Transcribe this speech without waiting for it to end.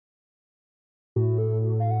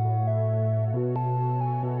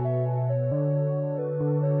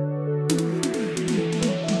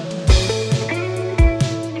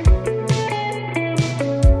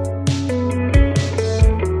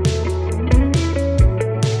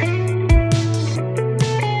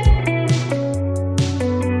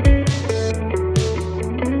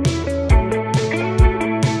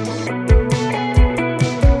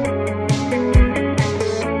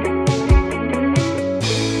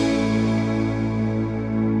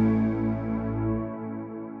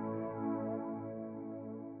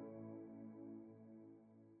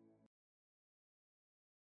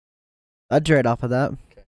I'll trade off of that.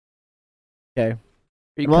 Okay. Are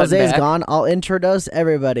you While cutting Zay's back? gone, I'll introduce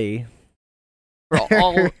everybody.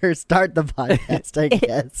 All- Start the podcast, I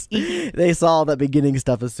guess. They saw all that beginning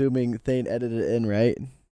stuff, assuming Thane edited it in, right?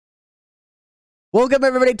 Welcome,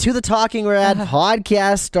 everybody, to the Talking Rad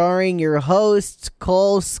podcast, starring your hosts,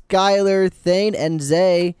 Cole, Skylar, Thane, and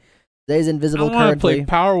Zay. Zay's invisible I want to play currently.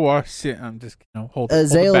 Power Wash. I'm just hold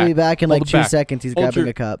Zay it will be back. back in Hold like it 2 back. seconds. He's Hold grabbing your-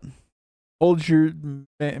 a cup. Hold your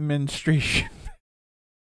menstruation.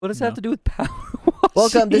 What does that have to do with power?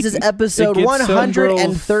 Welcome. This is episode It gets some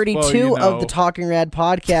 132 girls, well, you of know. the Talking Rad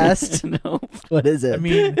podcast. No. What is it? I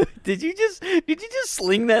mean, Did you just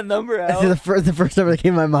sling that number out? the first number that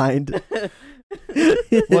came to my mind.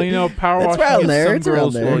 well, you know, power It's washing around gets there, some it's around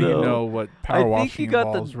girls. there. Well, No. you know what power I think washing you got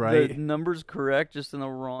involves, the right? numbers correct, just in the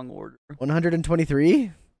wrong order.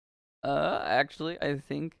 123? Actually, I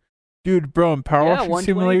think. Dude, bro, in Power Yeah, Washing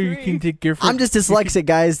Simulator, you 123. can take different. I'm just dyslexic,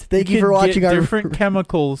 guys. Thank you can for watching get our different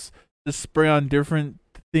chemicals to spray on different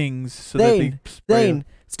things so that they Thane, spray. Thane,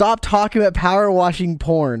 stop talking about power washing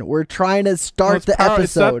porn. We're trying to start the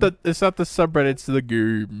episode. It's not the subreddit. It's the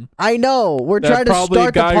game. I know. We're That trying to probably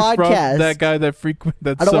start the a guy from podcast. that guy that frequent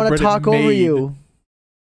that I don't want subreddit to talk over made. you.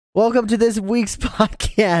 Welcome to this week's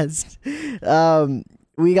podcast.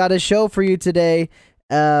 We got a show for you today.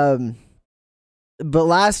 But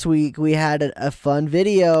last week we had a fun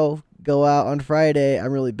video go out on Friday.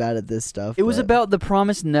 I'm really bad at this stuff. It was but about The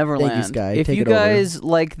Promised Neverland. Sky. If Take you it over. guys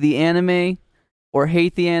like the anime, or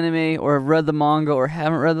hate the anime, or have read the manga, or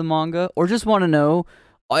haven't read the manga, or just want to know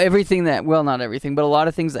everything that, well, not everything, but a lot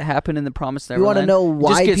of things that happen in The Promised You Neverland. want to know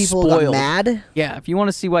why get people got spoiled. mad? Yeah, if you want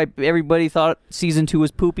to see why everybody thought season 2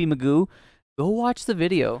 was Poopy Magoo, go watch the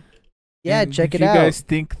video. Yeah, And check did it out. You guys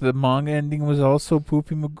think the manga ending was also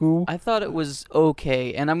Poopy Magoo? I thought it was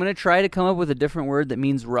okay, and I'm going to try to come up with a different word that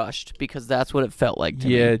means rushed, because that's what it felt like to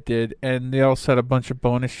me. Yeah, it did. And they also had a bunch of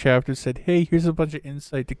bonus chapters said, hey, here's a bunch of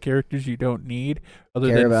insight to characters you don't need other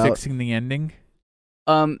Care than about. fixing the ending.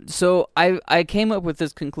 So I came up with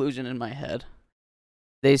this conclusion in my head.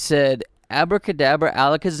 They said, abracadabra,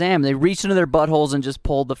 alakazam. They reached into their buttholes and just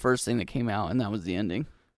pulled the first thing that came out, and that was the ending.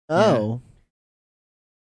 Oh.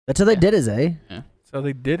 That's how they Yeah. did it, eh? So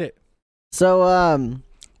they did it. So,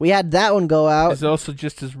 we had that one go out, It's also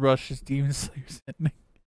just as rushed as Demon Slayer's ending.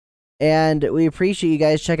 and we appreciate you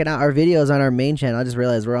guys checking out our videos on our main channel. I just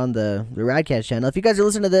realized we're on the Radcast channel. If you guys are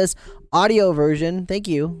listening to this audio version, thank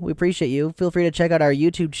you. We appreciate you. Feel free to check out our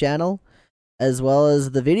YouTube channel, as well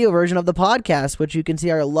as the video version of the podcast, which you can see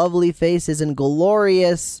our lovely faces in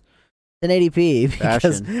glorious 1080p,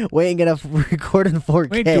 because Fashion. we ain't gonna record in 4K.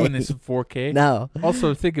 We ain't doing this in 4K. No.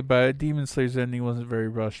 Also, think about it. Demon Slayer's ending wasn't very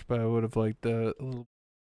rushed, but I would have liked a little.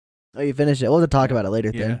 Oh, you finished it. We'll have to talk about it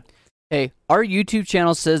later, Yeah. then. Hey, our YouTube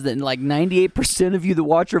channel says that like 98% of you that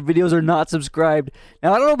watch our videos are not subscribed.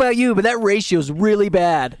 Now, I don't know about you, but that ratio is really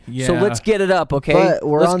bad. So Yeah. let's get it up, okay? But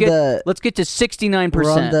we're let's on get, the Let's get to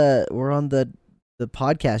 69%. we're on the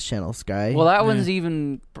podcast channel, Sky. Well, that Yeah. one's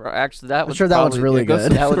even actually that I'm was sure that one's probably- really Yeah, go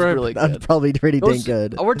good. That was subscribe. really That's good. probably pretty Go dang s-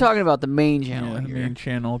 good. Oh, we're talking about the main channel Yeah, the here. main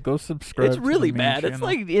channel. Go subscribe. It's to really the main bad. It's channel.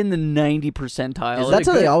 like in the 90 percentile. Is That's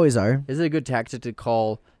it how they good? always are. Is it a good tactic to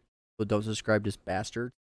call people don't subscribe just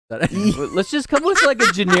bastard? Let's just come with like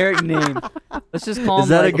a generic name. Let's just call Is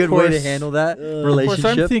them that like, a good of way to course- handle that Of Of course, I'm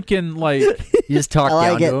relationship? thinking like. You just talk I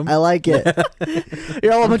like down it. to him. I like it.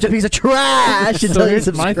 You're all a bunch of piece of trash So until you here's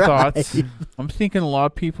subscribe. my thoughts. I'm thinking a lot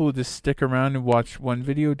of people who just stick around and watch one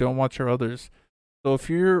video, don't watch our others. So if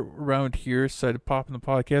you're around here, decided to pop in the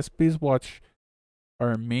podcast, please watch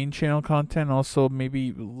our main channel content. Also,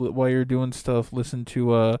 maybe while you're doing stuff, listen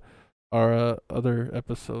to our other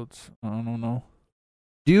episodes. I don't know.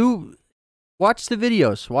 Do watch the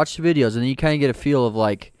videos, and then you kind of get a feel of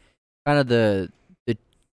like kind of the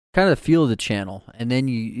feel of the channel, and then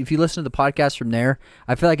if you listen to the podcast from there,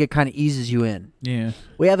 I feel like it kind of eases you in. Yeah.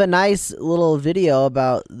 We have a nice little video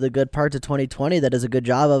about the good parts of 2020 that does a good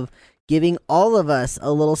job of giving all of us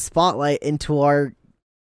a little spotlight into our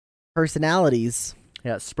personalities.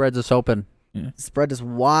 Yeah, it spreads us open. Spread is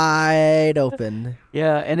wide open.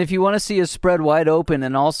 Yeah, and if you want to see us spread wide open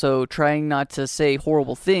and also trying not to say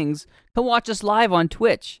horrible things, come watch us live on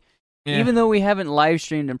Twitch. Yeah. Even though we haven't live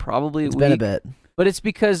streamed in probably It's a been a week. bit. But it's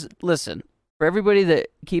because, listen, for everybody that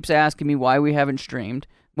keeps asking me why we haven't streamed,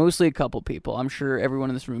 mostly a couple people. I'm sure everyone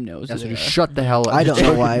in this room knows. Yeah, who so they just are. shut the hell up. I don't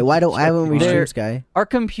know why. Why haven't we There- streamed, Sky?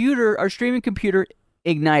 Our streaming computer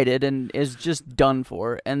ignited and is just done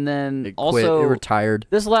for. And then It quit. also It retired.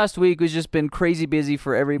 this last week was just been crazy busy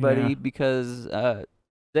for everybody Yeah. because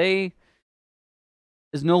they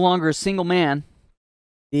is no longer a single man.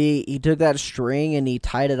 He took that string and he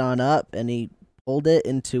tied it on up and he pulled it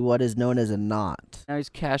into what is known as a knot. Now he's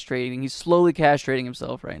castrating. He's slowly castrating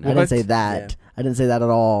himself right I now. didn't What? say that. I didn't say that at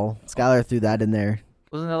all. Skylar threw that in there.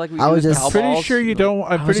 Wasn't that like we I was used just- cow Pretty balls? sure you don't.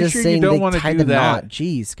 I'm I was pretty just sure saying you don't they want to tied do the that. knot.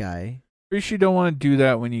 Jeez, guy. Pretty sure you don't want to do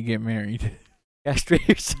that when you get married. Castrate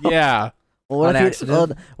yourself. Yeah. Well, what On if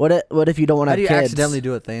accident? what if you don't want to How have do you kids? accidentally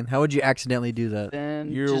do it, Thane? How would you accidentally do that?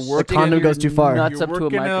 Then You're just working- stick The condom your goes too far. Nuts You're up to a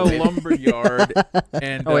working at a microwave. lumber yard,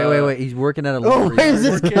 and Oh wait. He's working at a Oh, lumber where yard.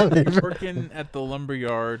 is this coming from? working at the lumber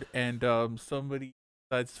yard, and somebody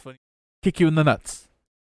decides it's funny, kick you in the nuts,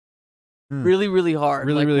 Really, really hard.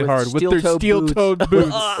 really, like really with hard with their steel-toe steel-toed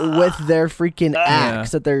boots. With their freaking Ah.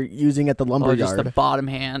 axe that they're using at the lumber Or just the yard. bottom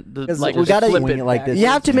hand. The, 'Cause like we just gotta flip swing it like back. this. You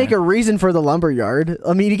have to Yeah. make a reason for the lumber yard.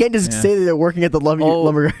 I mean, you can't just Yeah. say that they're working at the lumber Oh,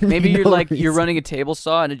 yard. Maybe for you're no like you're reason. running a table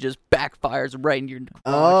saw and it just backfires right into your.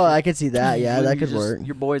 Oh, crotch. I could see that. Yeah, And that you're could just- work.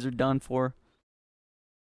 Your boys are done for.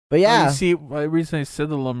 But Well, yeah, you see, the reason I said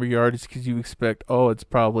the lumber yard is because you expect, it's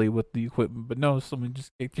probably with the equipment, but no, someone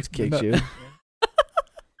just kicked you. Just in the kicked nut. you.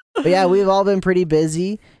 But yeah, we've all been pretty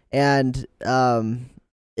busy, and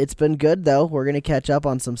it's been good though. We're gonna catch up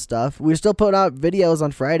on some stuff. We're still putting out videos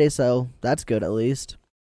on Friday, so that's good at least.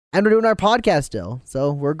 And we're doing our podcast still,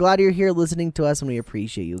 so we're glad you're here listening to us, and we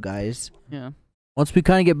appreciate you guys. Yeah. Once we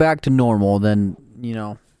kind of get back to normal, then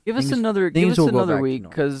Give us Things- another. Give things us will go another back to week normal.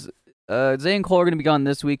 because Zay and Cole are going to be gone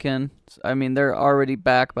this weekend. I mean, they're already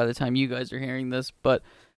back by the time you guys are hearing this. But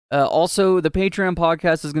also, the Patreon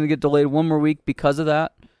podcast is going to get delayed one more week because of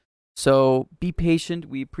that. So be patient.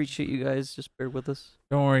 We appreciate you guys. Just bear with us.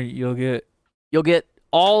 Don't worry, you'll get. You'll get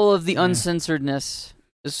all of the Yeah. uncensoredness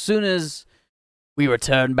as soon as we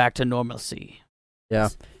return back to normalcy. yeah.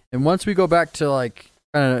 And once we go back to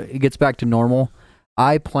it gets back to normal,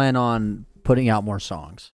 I plan on putting out more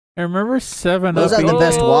songs. I remember 7 Those Up. are the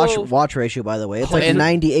best Oh. watch ratio, by the way. It's like And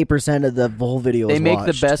 98% of the whole video. They is make the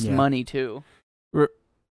watched. best Yeah. money too.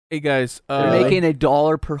 Hey guys, They're Really? making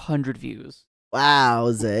 $1 per 100 views.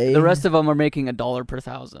 Wow, Zay. The rest of them are making $1 per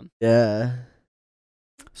 1,000. yeah.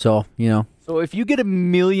 So So if you get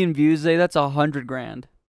 1 million views, Zay, that's $100,000.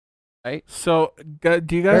 so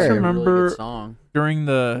do you guys Sure. remember song? during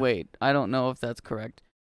the? Wait, I don't know if that's correct.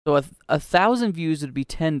 So 1,000 views would be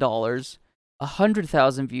 $10.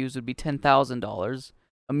 100,000 views would be $10,000.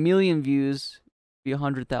 1 million views would be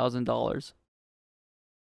 $100,000.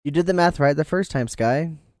 You did the math right the first time,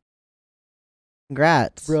 Sky.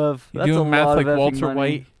 Congrats. Bruv, You that's a doing math lot like of effing Walter money.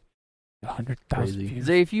 White? 100,000 Crazy. views.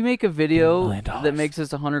 Zay, if you make a video $1 million. that makes us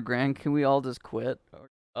 $100,000, can we all just quit? Or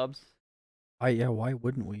subs? Why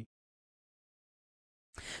wouldn't we?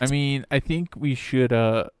 I mean, I think we should,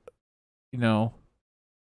 at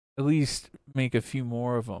least make a few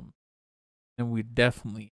more of them, and we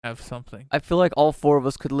definitely have something. I feel like all 4 of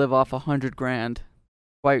us could live off $100,000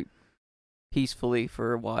 quite peacefully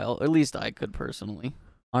for a while. At least I could personally.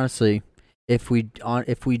 Honestly, if we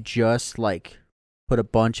just put a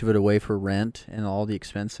bunch of it away for rent and all the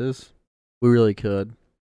expenses, we really could.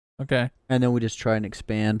 Okay. And then we just try and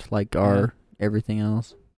expand our everything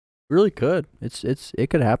else. We really could. It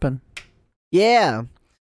could happen. Yeah.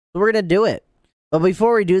 We're going to do it. But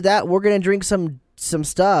before we do that, we're going to drink some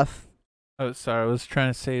stuff. Oh, sorry. I was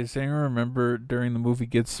trying to say, does anyone remember during the movie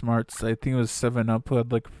Get Smarts? I think it was 7 Up who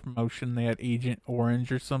had a promotion. They had Agent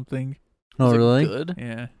Orange or something. Oh, Is it really? Good.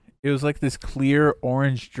 Yeah. It was like this clear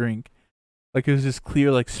orange drink. It was just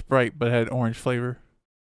clear like Sprite, but it had orange flavor.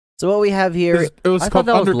 So what we have here... It was I thought called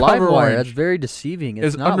that was Undercover Livewire. Orange. That's very deceiving. It's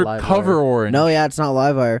It's not Undercover Livewire. Orange. No, yeah, it's not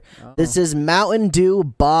Livewire. Oh. This is Mountain Dew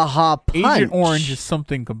Baja Punch. Agent Orange is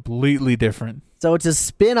something completely different. So it's a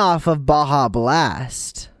spin-off of Baja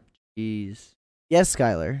Blast. Jeez. Yes,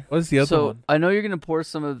 Skylar. What's the other So one? I know you're gonna pour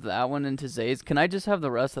some of that one into Zay's. Can I just have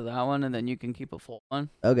the rest of that one and then you can keep a full one?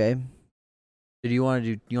 Okay. Did you want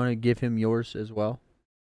to give him yours as well?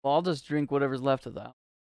 Well, I'll just drink whatever's left of that.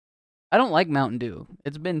 I don't like Mountain Dew.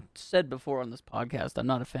 It's been said before on this podcast. I'm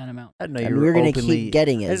not a fan of Mountain. I didn't know And you we're were going to openly. keep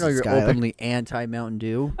getting I it, didn't know you were Skylar. openly anti Mountain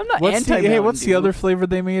Dew. I'm not What's the, anti. hey, what's the other flavor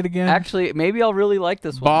they made again? Actually, maybe I'll really like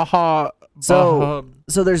this one. Baja. So-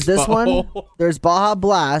 So there's this one. Baja- There's Baja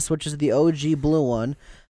Blast, which is the OG blue one.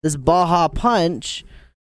 This Baja Punch,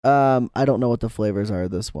 I don't know what the flavors are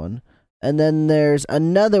of this one. And then there's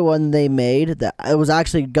another one they made that I was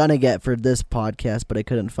actually gonna get for this podcast, but I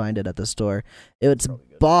couldn't find it at the store. It's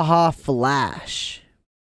Baja Flash.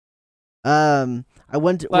 I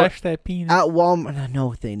went to, Flash that peanut. at Walmart.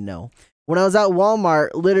 No, they know. When I was at Walmart,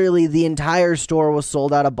 literally the entire store was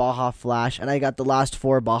sold out of Baja Flash, and I got the last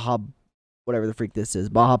 4 Baja, whatever the freak this is,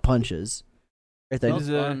 Baja Punches. Right there. Smells Is,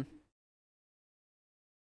 fun.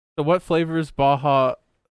 So what flavor is Baja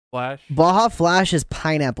Flash. Baja Flash is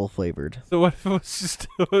pineapple flavored. So what if it was just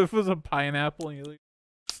what if it was a pineapple and he like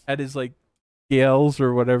had his like scales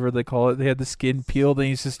or whatever they call it? They had the skin peeled and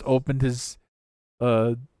he's just opened his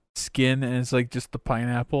skin and it's like just the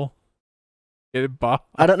pineapple. Get it, Baja?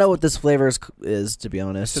 I don't know what this flavor is to be I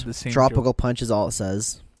honest. said the same Tropical Punch is all it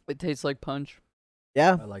says. It tastes like punch.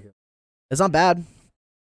 Yeah, I like it. it's not bad.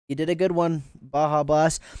 You did a good one, Baja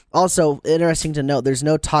Blast. Also, interesting to note, there's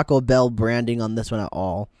no Taco Bell branding on this one at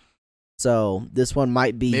all. So this one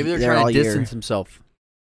might be Maybe they're there trying all to year. distance himself.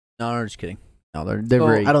 No, I'm just kidding. No, they're So,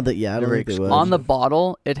 very. I don't think. Yeah, I don't They're think they very would. On the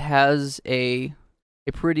bottle, it has a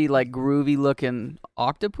pretty like groovy looking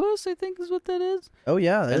octopus. I think is what that is. Oh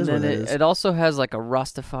yeah, that And is then what it is. it also has like a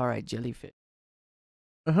Rastafari jellyfish.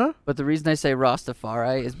 Uh-huh. But the reason I say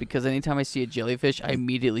Rastafari is because anytime I see a jellyfish, I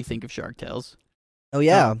immediately think of Shark Tales. Oh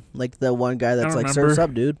yeah, like the one guy that's don't like surfs remember.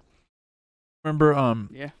 up, dude. Remember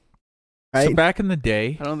Yeah. Right? so back in the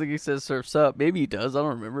day, I don't think he says surfs up. Maybe he does. I don't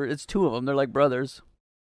remember. It's two of them. They're like brothers.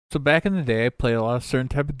 I played a lot of certain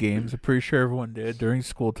type of games. I'm pretty sure everyone did during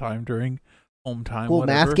school time, during home time, Cool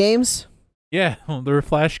whatever. math games. Yeah, well, there were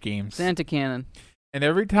Flash games. Santa Cannon. And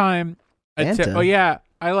every time I'd say, Santa. "Oh yeah,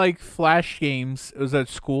 I like Flash games," it was at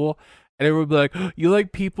school, and everyone would be like, "You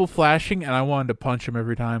like people flashing?" And I wanted to punch them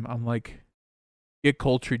every time. I'm like, "Get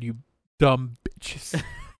cultured, you dumb bitches."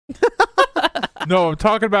 No, I'm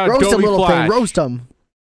talking about Roast Adobe him, little Flash. thing. Roast him.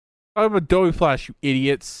 I'm talking about Adobe Flash, you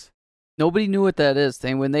idiots. Nobody knew what that is.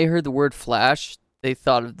 When they heard the word Flash, they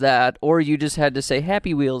thought of that. Or you just had to say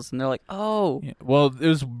Happy Wheels, and they're like, oh. Yeah, well, it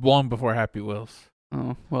was long before Happy Wheels.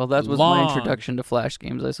 Oh, well, that was Long. my introduction to Flash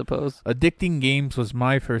games, I suppose. Addicting Games was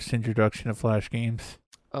my first introduction to Flash games.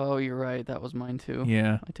 Oh, you're right. That was mine, too.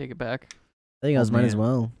 Yeah. I take it back. I think that was mine as man.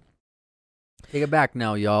 well. Take it back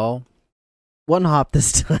now, y'all. One hop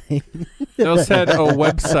this time. They also had a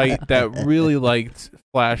website that really liked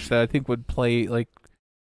Flash that I think would play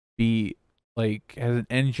be has an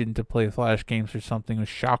engine to play Flash games or something. It was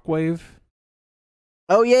Shockwave.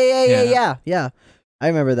 Oh yeah. Yeah. I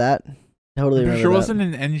remember that. Totally I'm remember sure that. wasn't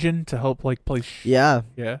an engine to help play. Yeah,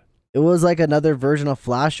 Yeah. it was like another version of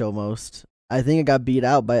Flash almost. I think it got beat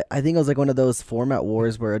out, but I think it was like one of those format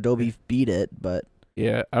wars where Adobe beat it. But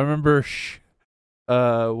Yeah, I remember.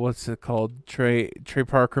 What's it called? Trey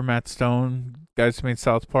Parker, Matt Stone, guys who made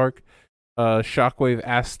South Park. Shockwave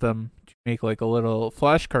asked them to make like a little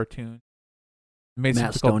Flash cartoon. Made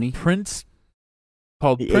Matt something Stoney? He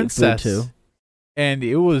called ate food, Princess, too. and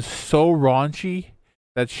it was so raunchy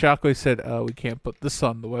that Shockwave said, "We can't put this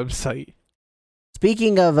on the website."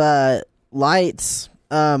 speaking of lights,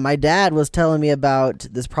 my dad was telling me about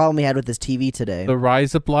this problem he had with his TV today. The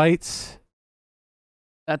Rise Up lights.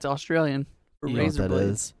 That's Australian. For You know what razor that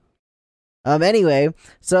blades. is. Anyway,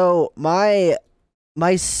 so my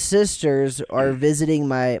sisters are visiting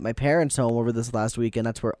my parents' home over this last weekend.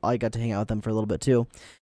 That's where I got to hang out with them for a little bit too.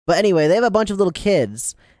 But anyway, they have a bunch of little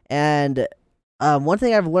kids, and one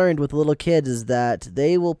thing I've learned with little kids is that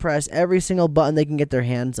they will press every single button they can get their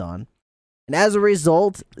hands on, and as a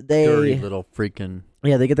result, Dirty little freaking.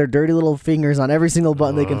 yeah, they get their dirty little fingers on every single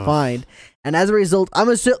button they can Ugh. find, and as a result,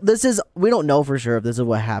 we don't know for sure if this is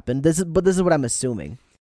what happened. This is what I'm assuming.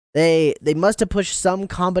 They must have pushed some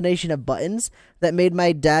combination of buttons that made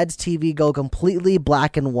my dad's TV go completely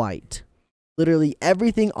black and white. Literally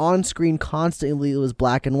everything on screen constantly was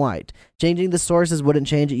black and white. Changing the sources wouldn't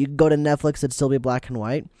change it. You could go to Netflix, it'd still be black and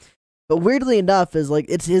white. But weirdly enough, his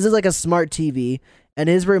is like a smart TV, and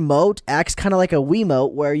his remote acts kind of like a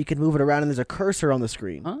Wiimote where you can move it around and there's a cursor on the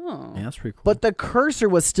screen. Oh. Yeah, that's pretty cool. But the cursor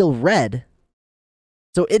was still red.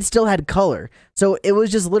 So it still had color. So it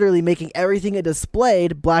was just literally making everything it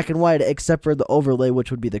displayed black and white except for the overlay,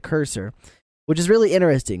 which would be the cursor, which is really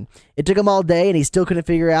interesting. It took him all day and he still couldn't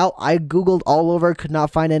figure it out. I Googled all over, could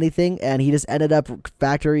not find anything, and he just ended up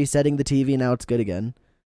factory setting the TV, and now it's good again.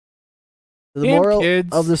 The Damn moral kids.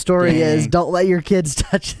 of the story is Dang. don't let your kids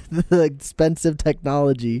touch the expensive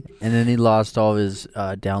technology. And then he lost all of his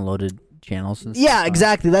downloaded channels and Yeah, stuff.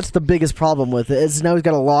 exactly. That's the biggest problem with it. Is now he's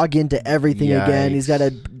got to log into everything again. He's got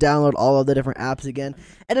to Yikes. download all of the different apps again.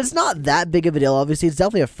 And it's not that big of a deal. Obviously, it's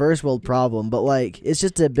definitely a first world problem, but it's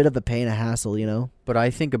just a bit of a pain, a hassle, you know? But I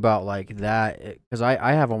think about that because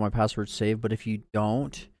I have all my passwords saved. But if you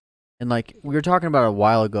don't, and we were talking about it a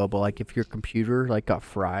while ago, but if your computer got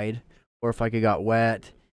fried, or if it got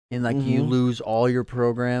wet, and you Mhm. lose all your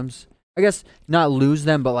programs, I guess not lose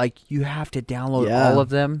them, but you have to download Yeah. all of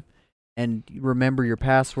them and remember your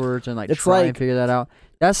passwords and It's try and like- figure that out.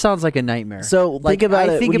 That sounds like a nightmare. So think about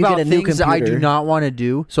I it think when about you get a new things I do computer. not want to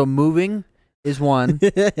do. So moving is one.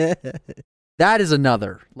 That is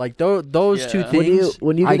another. Like those two Yeah. things.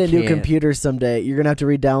 When you I get a new can't. computer someday, you're gonna have to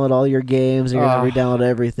re-download all your games. You're gonna Ugh. re-download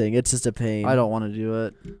everything. It's just a pain. I don't want to do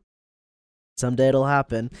it. Someday it'll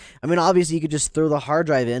happen. I mean, obviously you could just throw the hard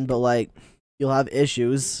drive in, but like you'll have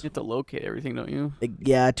issues. You have to locate everything, don't you?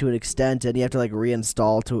 Yeah, to an extent, and you have to like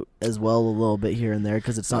reinstall to as well a little bit here and there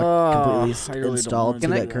because it's not completely I really don't installed wanna to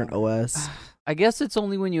do that that. current OS. I guess it's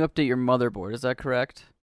only when you update your motherboard. Is that correct?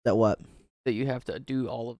 That what? That you have to do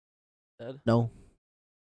all of that. No.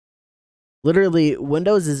 Literally,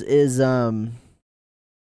 Windows is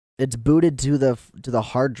it's booted to the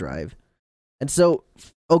hard drive, and so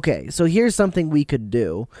okay. So here's something we could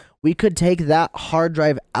do. We could take that hard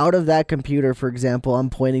drive out of that computer. For example, I'm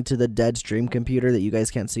pointing to the dead stream computer that you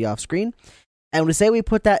guys can't see off screen, and we say we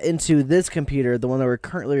put that into this computer, the one that we're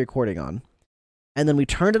currently recording on, and then we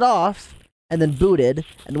turned it off. And then booted,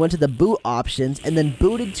 and went to the boot options, and then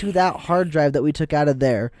booted to that hard drive that we took out of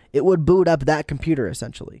there. It would boot up that computer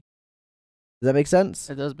essentially. Does that make sense?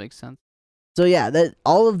 It does make sense. So yeah, that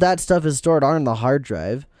all of that stuff is stored on the hard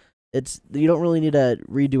drive. You don't really need to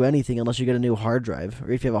redo anything unless you get a new hard drive,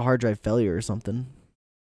 or if you have a hard drive failure or something.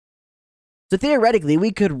 So theoretically,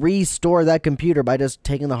 we could restore that computer by just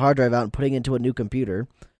taking the hard drive out and putting it into a new computer.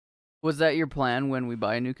 Was that your plan when we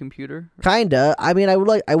buy a new computer? Kinda. I mean, I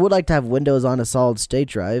would like to have Windows on a solid state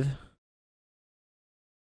drive.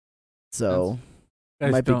 So it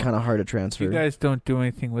Guys might be don't- kind of hard to If transfer. you guys don't do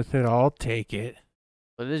anything with it, I'll take it.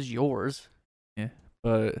 But it is yours.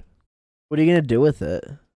 But What are you gonna do with it?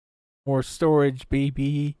 more storage,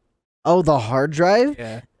 baby. Oh, the hard drive?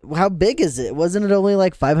 Yeah. How big is it? Wasn't it only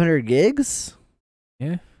like 500 gigs?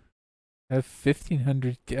 I have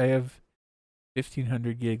 1,500. I have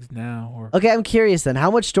 1,500 gigs now. Or Okay, I'm curious then. How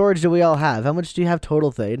much storage do we all have? How much do you have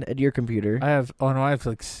total, Thane, at your computer? I have. Oh no, I have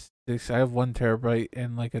like 6. I have 1 terabyte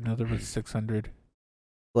and like another with 600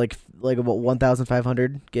 Like about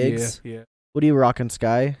 1,500 gigs? Yeah. What are you rocking,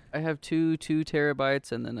 Sky? I have two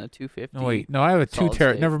terabytes and then a 250. No wait. No, I have a 2 Solid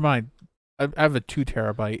terabyte. state. Never mind. I have a 2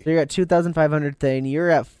 terabyte. So you're at 2,500, Thane. You're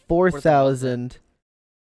at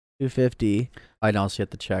 4,250. I'd honestly have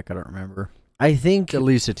to check. I don't remember. I think It's at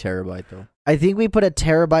least a terabyte though. we put a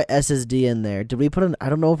terabyte SSD in there. Did we put I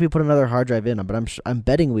don't know if we put another hard drive in, but I'm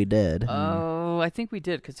betting we did. Oh, I think we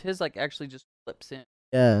did because his like actually just flips in.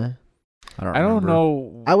 Yeah. I don't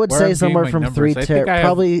know. I would where say I'm getting somewhere my from numbers. 3 I think I have-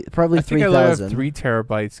 probably I think I only have 3,000. 3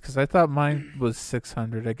 terabytes because I thought mine was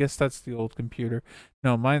 600. I guess that's the old computer.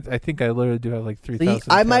 No, mine. I think I literally do have like 3,000.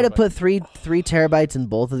 I might have put terabytes. three terabytes in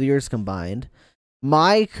both of yours combined.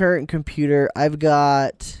 My current computer, I've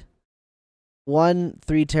got 1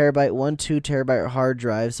 3 terabyte, 1 2 terabyte hard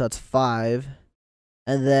drive, so that's 5,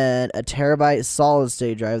 and then a terabyte solid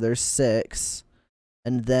state drive. There's 6,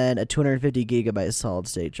 and then a 250 gigabyte solid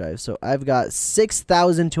state drive. So I've got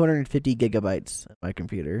 6,250 gigabytes on my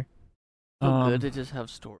computer. So good to just have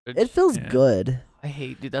storage. It feels Yeah. good. I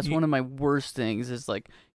hate, dude. That's You- one of my worst things. Is like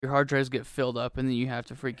your hard drives get filled up, and then you have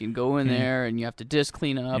to freaking go in Yeah. there, and you have to disk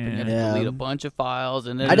clean up, and you have to Yeah. delete a bunch of files,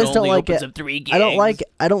 and then I just it don't only like opens it. up 3 gigs. I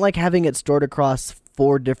don't like having it stored across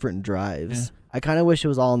 4 different drives. Yeah. I kind of wish it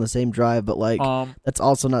was all on the same drive, but like that's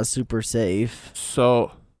also not super safe.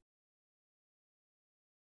 So,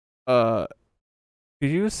 could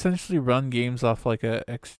you essentially run games off like a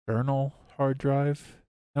external hard drive?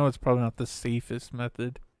 No, it's probably not the safest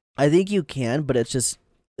method. I think you can, but it's just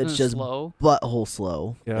slow. butthole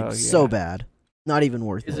slow. Yeah, Like, so yeah. bad. Not even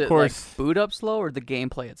worth Is it. it course. like boot up slow or the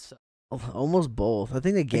gameplay itself? Almost both. I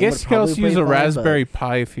think the I game. guess would you could also probably use play a fine, Raspberry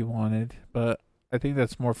Pi if you wanted, but I think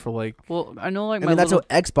that's more for like. Well, I know like But, I my mean, that's little,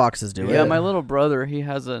 what Xboxes do. yeah, it. my little brother, he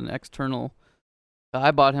has an external.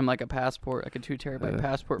 I bought him like a passport, like a 2 terabyte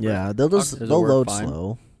passport. for- Yeah, they'll Does it they'll work load fine?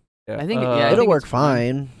 slow. I think I It'll think work it's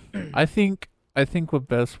fine. fine. I think what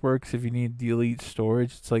best works if you need delete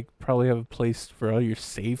storage, it's like probably have a place for all your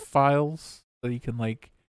save files so you can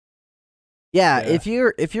like. Yeah, Yeah.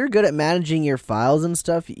 if you're good at managing your files and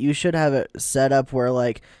stuff, you should have it set up where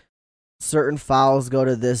like certain files go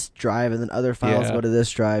to this drive and then other files Yeah. go to this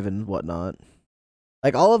drive and whatnot.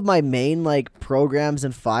 Like all of my main like programs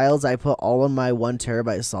and files, I put all on my 1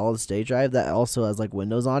 terabyte solid state drive that also has like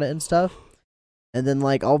Windows on it and stuff. And then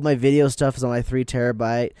like all of my video stuff is on my 3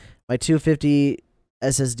 terabyte. My 250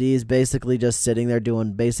 SSD is basically just sitting there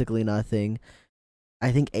doing basically nothing.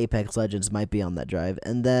 I think Apex Legends might be on that drive.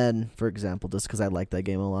 And then, for example, just because I like that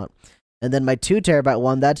game a lot. And then my 2 terabyte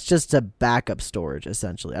one, that's just a backup storage,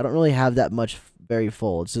 essentially. I don't really have that much very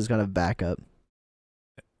full. It's just kind of backup.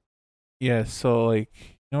 Yeah, so like you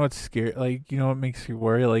know what's scary? Like you know what makes you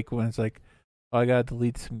worry? Like when it's like, oh, I gotta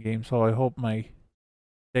delete some games, so I hope my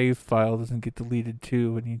save file doesn't get deleted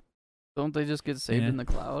too. And you, Don't they just get saved Yeah. in the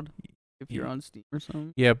cloud? if you're on Steam or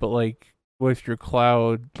something. Yeah, but like, what if your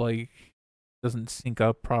cloud like doesn't sync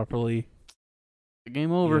up properly?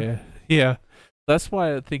 Game over. Yeah. That's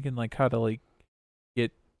why I'm thinking like how to like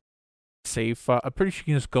get save file. I'm pretty sure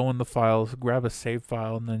you can just go in the files, grab a save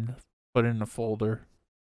file, and then put it in a folder.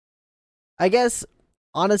 I guess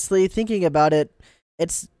honestly, thinking about it,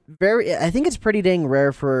 it's I think it's pretty dang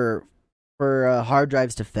rare for hard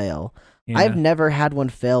drives to fail. Yeah. I've never had one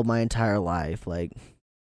fail my entire life. Like,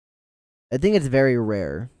 I think it's very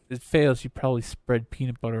rare. If it fails, you probably spread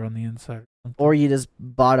peanut butter on the inside. Or something. Or you just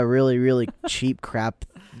bought a really, really cheap crap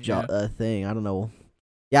thing. I don't know.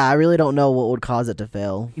 Yeah, I really don't know what would cause it to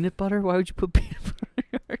fail. Peanut butter? Why would you put peanut butter in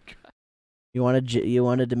your hard drive? You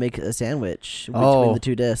wanted to make a sandwich between the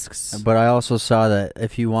two discs. But I also saw that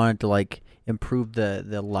if you wanted to like improve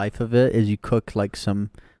the life of it, is you cook like some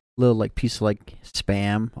little like piece of like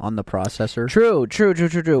Spam on the processor. True.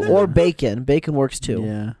 Or bacon. Bacon works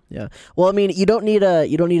too. Yeah. Well, I mean, you don't need a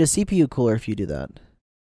CPU cooler if you do that.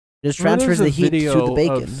 It just transfers the heat through the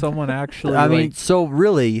bacon. Of someone actually. I mean, so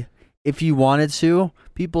really, if you wanted to,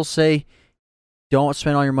 people say, don't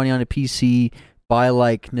spend all your money on a PC. Buy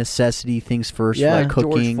like necessity things first, like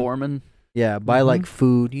cooking. George Foreman. Yeah, buy like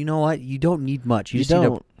food. You know what? You don't need much. You just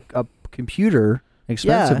need a computer,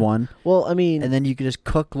 expensive one. Well, I mean, and then you can just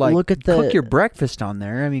cook like cook your breakfast on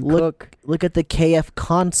there. I mean, look at the KF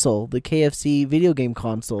console, the KFC video game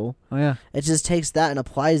console. Oh yeah, it just takes that and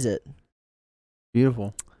applies it.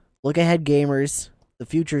 Beautiful. Look ahead, gamers. The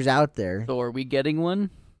future's out there. So are we getting one?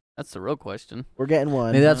 That's the real question. We're getting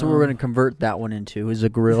one. Maybe that's what we're going to convert that one into, is a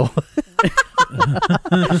grill.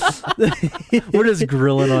 We're just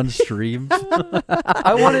grilling on stream.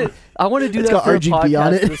 I want to do that for a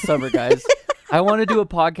podcast this summer, guys. I want to do a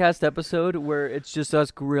podcast episode where it's just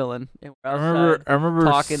us grilling. And we're outside I remember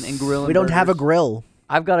talking and grilling. We don't have a grill.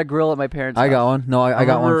 I've got a grill at my parents' house. I got one. No, I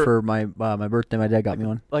got one for my birthday. My dad got me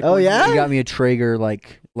one. Oh yeah, he got me a Traeger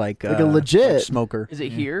like a legit smoker. Is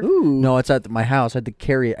it here? Ooh. No, it's at my house. I had to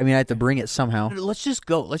carry it. I mean, I had to bring it somehow. Let's just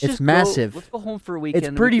go. It's massive. Let's go home for a weekend.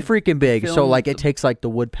 It's pretty freaking big. So like, it takes like the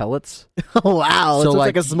wood pellets. Oh wow, so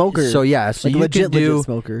like a smoker. So yeah, so like you legit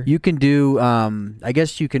smoker. You can do. I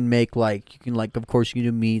guess you can make like of course you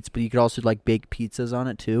can do meats, but you could also like bake pizzas on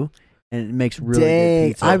it too. And it makes really good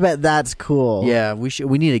pizza. I bet that's cool. Yeah,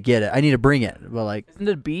 we need to get it. I need to bring it. But like, isn't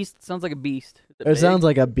it a beast? It sounds like a beast. It sounds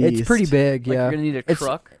like a beast. It's pretty big. Like yeah, you're gonna need a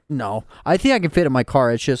truck. No, I think I can fit it in my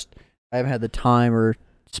car. It's just I haven't had the time or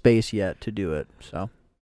space yet to do it. So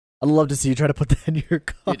I'd love to see you try to put that in your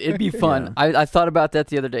car. It'd be fun. Yeah. I thought about that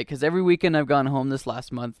the other day because every weekend I've gone home this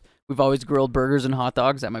last month, we've always grilled burgers and hot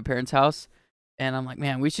dogs at my parents' house, and I'm like,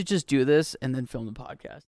 man, we should just do this and then film the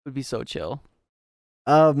podcast. It would be so chill.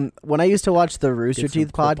 When I used to watch the Rooster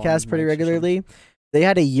Teeth podcast pretty regularly, they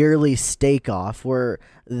had a yearly steak off where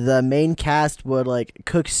the main cast would like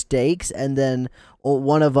cook steaks and then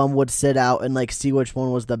one of them would sit out and like see which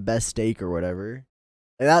one was the best steak or whatever.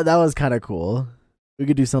 Like, that was kind of cool. We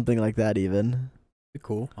could do something like that even.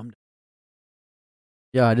 Cool.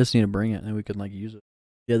 Yeah, I just need to bring it and we can like use it.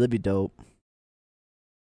 Yeah, that'd be dope.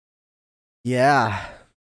 Yeah.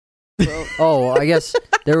 Oh, I guess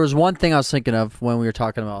there was one thing I was thinking of when we were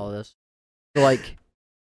talking about all of this. So, like,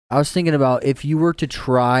 I was thinking about if you were to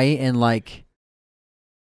try and like,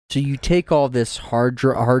 so you take all this hard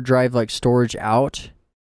drive like storage out,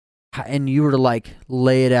 and you were to like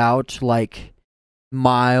lay it out like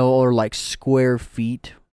mile or like square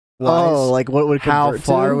feet. Oh, like what would how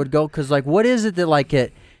far it would go? Because like, what is it that like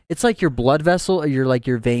it's like your blood vessel or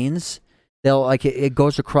your veins. They'll like it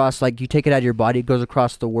goes across, like you take it out of your body, it goes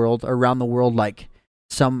across the world, around the world, like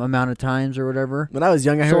some amount of times or whatever. When I was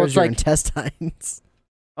young, I heard it was your intestines.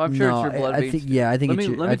 Oh, I'm sure it's your blood veins. I think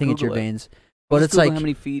it's your veins. But it's Google like how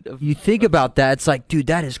many feet of you think about that, it's like, dude,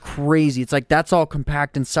 that is crazy. It's like that's all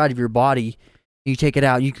compact inside of your body. You take it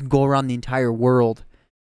out, you can go around the entire world,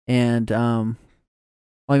 and well,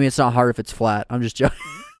 I mean, it's not hard if it's flat. I'm just joking.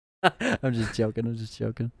 I'm just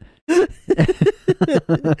joking. You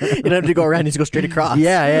don't have to go around, you just go straight across.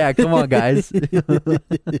 Yeah, come on, guys.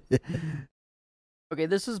 Okay,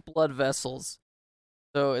 this is blood vessels.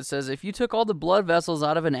 So it says, if you took all the blood vessels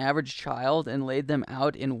out of an average child and laid them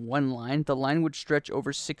out in one line, the line would stretch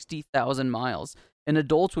over 60,000 miles. And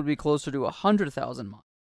adults would be closer to 100,000 miles.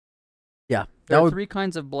 Yeah. There are three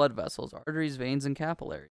kinds of blood vessels: arteries, veins, and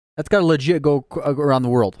capillaries. That's got to legit go around the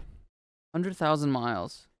world. 100,000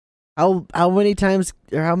 miles. How many times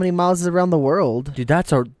or how many miles is around the world? Dude,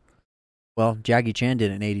 well, Jackie Chan did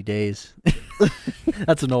it in 80 days.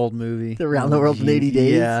 That's an old movie. Around the world in 80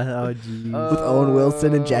 days? Yeah. Oh, geez. With Owen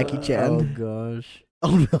Wilson and Jackie Chan. Oh, gosh.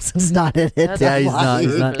 Owen Wilson's not in it. That's Yeah, a he's not.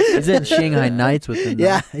 He's not. Surface. He's in Shanghai Nights with him. though.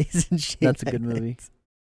 Yeah, he's in Shanghai That's a good movie. Nights.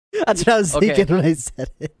 That's what I was Okay. thinking when I said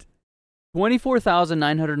it.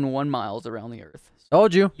 24,901 miles around the Earth.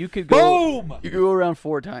 Told you. You could go. Boom. You could go around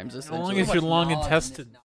 4 times. As long Essentially. as your long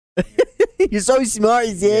intestine. You're so smart,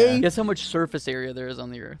 Zay. Guess how much surface area there is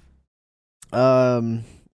on the Earth?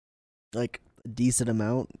 Like a decent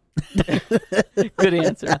amount. Good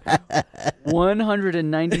answer.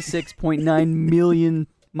 196.9 million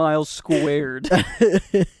miles squared.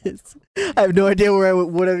 I have no idea where I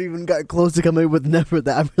would have even got close to coming up with a number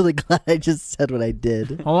that. I'm really glad I just said what I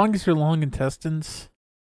did. How long is your long intestines?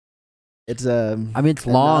 It's I mean, it's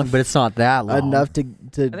long, Enough. but it's not that long. enough to I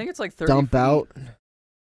think it's like 30 dump feet. out.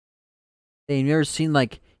 Hey, you never seen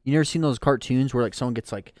those cartoons where like someone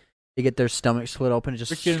gets like they get their stomach split open and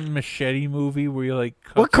just Freaking machete movie where you like.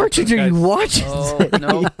 cut What cartoons are you something watching? Oh,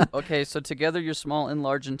 no. Okay, so together your small and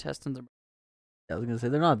large intestines are... I was gonna say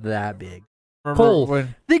they're not that big. Remember Cole.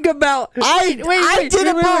 when- Think about I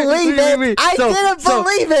didn't believe it. I didn't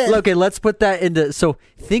believe it. Okay, let's put that into. So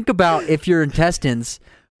think about if your intestines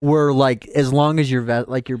were like as long as your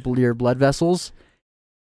your blood vessels.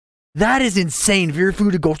 That is insane for your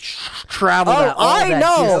food to go travel. Oh, that, all I that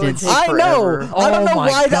know. distance. I know. forever. I don't Oh know my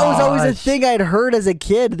why that was always a gosh. thing I'd heard as a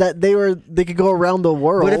kid that they could go around the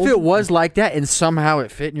world. But if it was like that and somehow it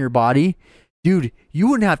fit in your body, dude, you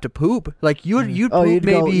wouldn't have to poop. Like you'd poop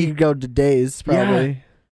you'd go to days probably.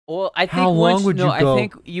 Well, I think How once, long would no, you go? I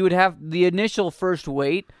think you would have the initial first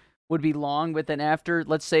wait would be long, but then after,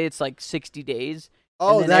 let's say it's like 60 days.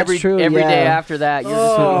 Oh, and then that's every, true. Every day yeah. after that, you're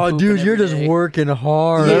just Oh, pooping dude, you're every just day. working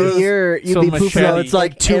hard. You'd So be pooping machete. out. It's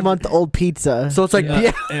like 2-month-old pizza. So it's like,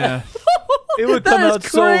 yeah, Yeah. It would come That is out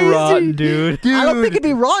so crazy. rotten, dude. I don't think it'd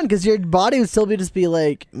be wrong because your body would still be just be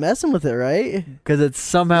like messing with it, right? because it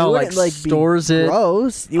somehow It like wouldn't, like, be stores it.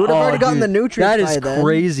 Gross. You would have Oh, already gotten dude, the nutrients. That is by then.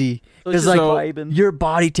 crazy. So it's It's just like vibing. your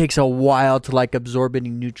body takes a while to like absorb any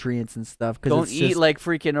nutrients and stuff. Don't it's eat just, like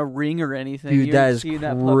freaking a ring or anything. dude. You're That is seeing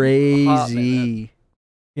that puppy for a hot minute. crazy.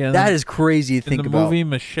 Yeah, That is crazy to in think the about. movie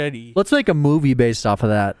Machete. Let's make a movie based off of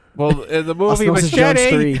that. Well, in the movie Osmosis Jones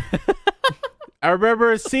Machete, 3. I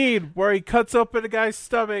remember a scene where he cuts open a guy's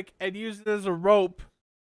stomach and uses it as a rope.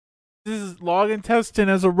 This is long intestine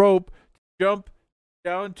as a rope to jump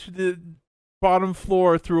down to the bottom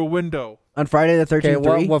floor through a window. On Friday the 13th.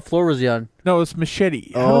 Okay, what floor was he on? No, it's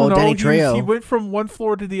Machete. I Oh, don't know. Danny Trejo. He went from one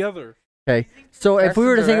floor to the other. Okay, so if we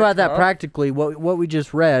were to think about that Direct, huh? practically, what we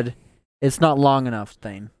just read, it's not long enough,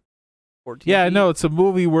 Thane. 14 Yeah, I feet. know. It's a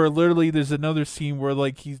movie where literally there's another scene where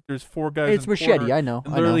like there's 4 guys. It's in the Machete, corner, I know.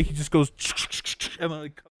 and I know. literally he just goes and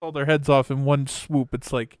like cuts all their heads off in one swoop.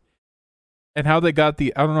 It's like, and how they got I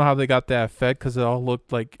don't know how they got that effect because it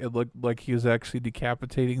looked like he was actually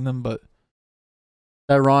decapitating them, but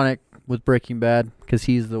Ironic with Breaking Bad because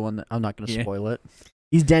he's the one that I'm not going to Yeah. spoil it.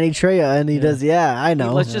 He's Danny Trejo, and he Yeah. does. Yeah, I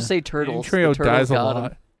know. Let's just say turtles. Trio The turtles dies a got 'em.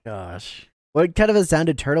 lot. Gosh. What kind of a sound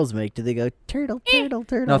do turtles make? Do they go turtle, turtle,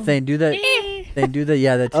 turtle? No, Thane, do that. Thane, do that.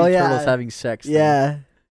 Yeah, the two Oh, yeah. turtles having sex. thing. Yeah.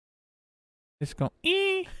 Just go.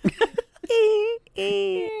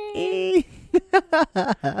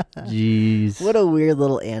 Jeez. What a weird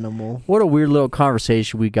little animal. What a weird little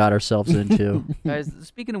conversation we got ourselves into. Guys,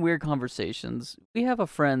 speaking of weird conversations, we have a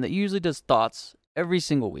friend that usually does thoughts every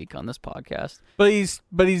single week on this podcast. But he's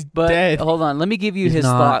But dead. hold on, let me give you He's his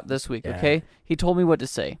not thought this week, dead. okay? He told me what to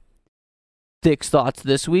say. Thick's thoughts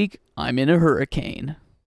this week. I'm in a hurricane.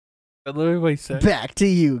 That's literally what he said. Back to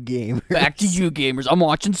you, gamer. Back to you, gamers. I'm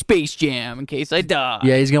watching Space Jam in case I die.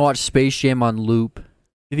 Yeah, he's gonna watch Space Jam on loop.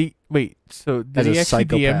 Did he wait? So As did a he actually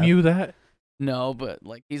psychopath. DM you that? No, but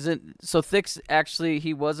like he's in. So Thick's actually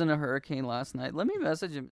he was in a hurricane last night. Let me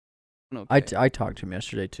message him. Okay. I talked to him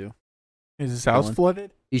yesterday too. Is his house Chilling.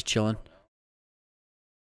 flooded? He's chilling.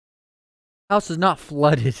 House is not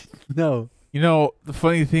flooded. No. You know, the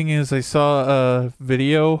funny thing is, I saw a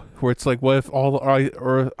video where it's like, what if all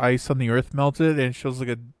the ice on the earth melted, and it shows like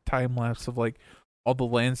a time lapse of like all the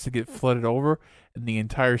lands to get flooded over, and the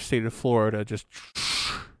entire state of Florida just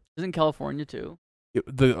Isn't California too?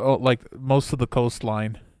 like most of the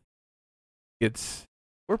coastline. It's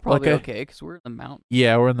We're probably Like okay because we're in the mountains.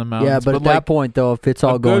 yeah, we're in the mountains. Yeah, but at that like, point though, if it's a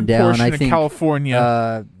all going good down, portion I of think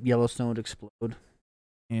California. Yellowstone would explode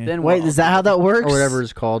Yeah. Then Wait, we're is that how that works? or whatever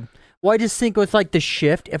it's called. Well, I just think with like the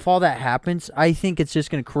shift, if all that happens, I think it's just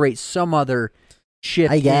gonna create some other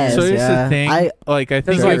shift. I guess. So here's yeah. the thing. I I Because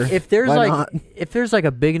think Sure. like if there's Why like not? if there's like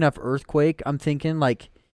a big enough earthquake, I'm thinking like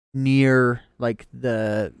near like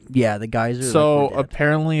the geyser. so. like, we're dead.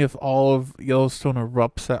 Apparently, if all of Yellowstone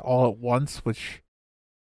erupts all at once, which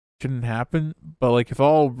shouldn't happen, but like if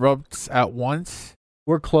all erupts at once,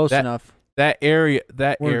 we're close that- enough. that area,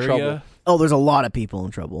 We're in trouble. Oh, there's a lot of people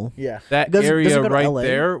in trouble. Yeah. that Doesn't area go to right LA?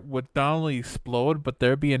 there would not only explode, but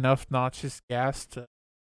there'd be enough noxious gas to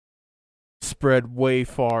spread way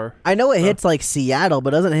far. I know it hits like Seattle,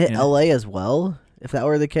 but doesn't it hit Yeah. LA as well? If that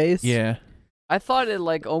were the case. Yeah. I thought it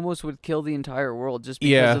like almost would kill the entire world just because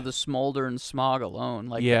Yeah. of the smolder and smog alone,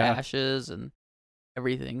 like the Yeah. ashes and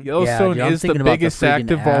everything. Yellowstone dude, I'm is the thinking about the biggest freaking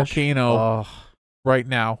active ash. volcano Oh, right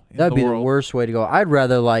now in that'd the be world. the worst way to go. I'd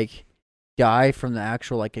rather like die from the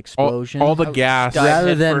actual like explosion All the I- gas. Dive rather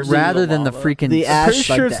head than first into rather the than the lava. freaking The I'm ash, pretty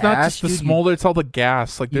like sure it's the not ash, just the dude, smolder, it's all the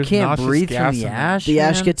gas. Like You there's can't noxious breathe gas from the in there. ash. The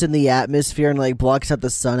ash man. gets in the atmosphere and like blocks out the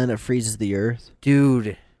sun and it freezes the earth.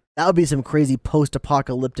 Dude. That would be some crazy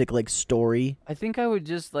post-apocalyptic like story. I think I would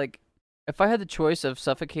just like, if I had the choice of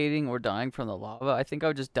suffocating or dying from the lava, I think I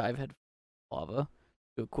would just dive head lava,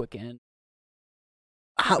 do a quick end.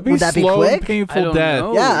 How, It'd be would that be slow and quick? I painful don't death.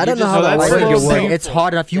 know. Yeah, I You don't know just- how that that's I think works. it slow. would. It's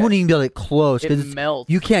hot enough. You Yeah. wouldn't even be able to get close It because melts.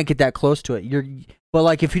 you can't get that close to it. But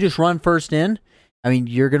like if you just run first in, I mean,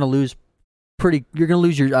 you're gonna lose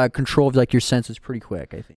your control of like your senses pretty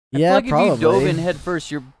quick. I think. I feel Yeah, like probably. if you dove in head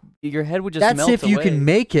first, your head would just That's melt if you away can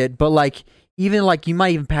make it. But like even like you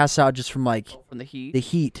might even pass out just from like from the heat. the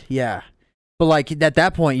heat. Yeah. But like at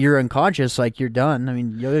that point you're unconscious. Like you're done. I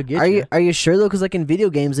mean, you'll get Are you sure though? Because like in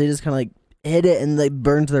video games, they just kind of like hit it and they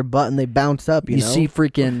burn to their butt and they bounce up. You know? see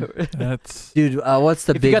freaking That's dude. What's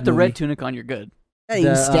the if big you got the movie? red tunic on, you're good. Yeah, you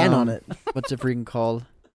can the, stand on it. What's it freaking called?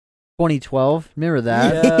 2012. Remember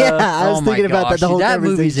that? Yeah. I was Oh my thinking about that gosh, the whole dude, that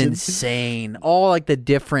movie's conversation. insane. All like the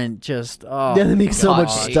different, just oh, Yeah, they make so much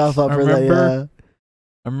gosh. stuff up I for that. remember-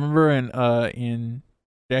 I remember in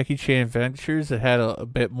Jackie Chan Adventures, it had a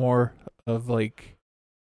bit more of like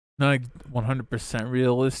not 100%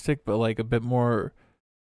 realistic, but like a bit more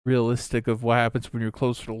realistic of what happens when you're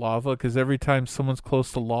close to lava. Because every time someone's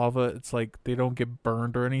close to lava, it's like they don't get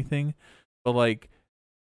burned or anything. But like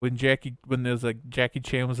when there's like Jackie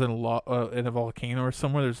Chan was in a volcano or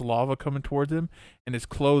somewhere, there's lava coming towards him, and his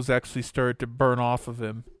clothes actually started to burn off of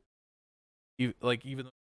him. Even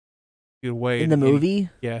away In the movie?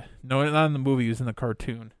 yeah, no, not in the movie. It was in the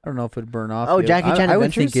cartoon. I don't know if it'd burn off. Oh, you. Jackie Chan I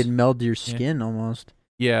would think Adventures? it'd meld to your skin almost.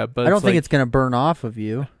 Yeah, but I don't it's think like, it's gonna burn off of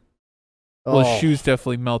you. well, Oh, his shoes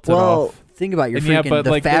definitely melted Well, off. think about your And freaking yeah, but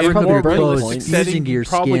the like fabric in of more your clothes realistic oozing setting, to your you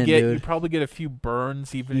probably skin, get dude. a few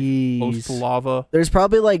burns even if you're close to Jeez. lava. There's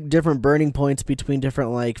probably like different burning points between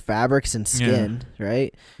different like fabrics and skin,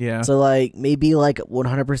 right? Yeah, So like maybe like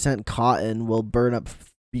 100% cotton will burn up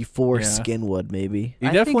before Yeah. skin would maybe. it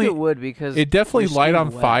I definitely think it would because it definitely your light skin's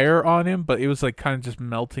on wet. fire on him, but it was like kind of just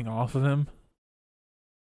melting off of him.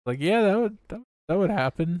 Like yeah, that would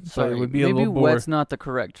happen. So Sorry, it would be maybe a little more. wet's not the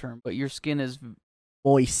correct term, but your skin is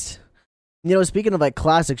Moist. You know, speaking of like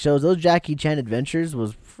classic shows, those Jackie Chan Adventures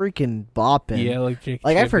was freaking bopping. Yeah, like Jackie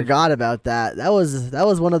Like I Chan did. forgot about that. That was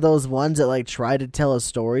one of those ones that like tried to tell a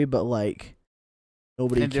story, but like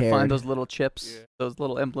nobody and to cared. find those little chips, Yeah. those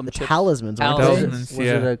little emblem the chips. talismans, weren't they? Talismans. Was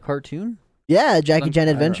yeah. it a cartoon? Yeah, Jackie Chan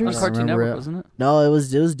On Adventures. I don't Cartoon remember Network, it. wasn't it? No, it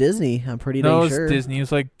was Disney. I'm pretty No, dang it was sure. Disney. It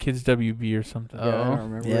was like Kids WB or something. Oh. Yeah, I don't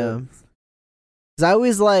remember. Yeah. it. 'Cause I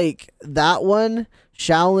always like that one,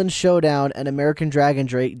 Shaolin Showdown, and American Dragon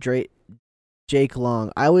Jake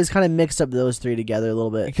Long. I always kind of mixed up those three together a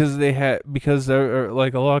little bit. Because there are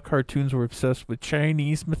like a lot of cartoons were obsessed with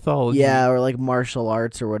Chinese mythology. Yeah, or like martial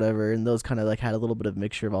arts or whatever, and those kind of like had a little bit of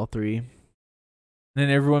mixture of all three. Then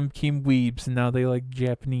everyone became weebs, and now they like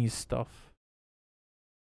Japanese stuff.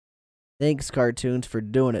 Thanks, cartoons, for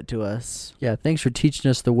doing it to us. Yeah, thanks for teaching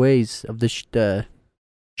us the ways of the Shaolin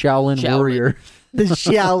Shaolin. warrior. The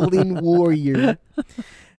Shaolin Warrior.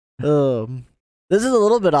 This is a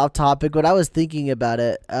little bit off topic, but I was thinking about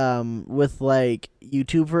it with like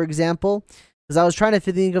YouTube, for example, because I was trying to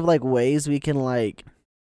think of like ways we can like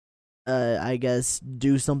I guess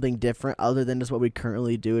do something different other than just what we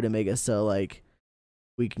currently do to make it so like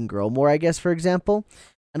we can grow more, I guess, for example.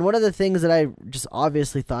 And one of the things that I just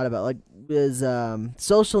obviously thought about like is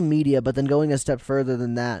social media, but then going a step further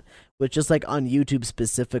than that, with just like on YouTube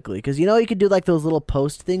specifically, because you know you could do like those little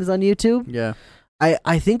post things on YouTube. Yeah.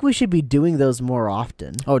 I think we should be doing those more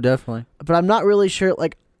often, Oh, definitely. but I'm not really sure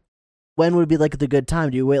like when would be like the good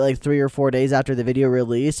time. Do you wait like 3 or 4 days after the video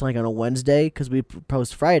release, like on a Wednesday, because we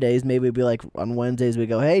post Fridays? Maybe it'd be like on Wednesdays we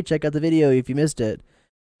go, hey, check out the video if you missed it.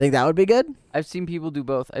 Think that would be good? I've seen people do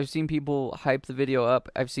both. I've seen people hype the video up.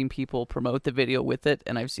 I've seen people promote the video with it,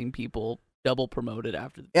 and I've seen people double promote it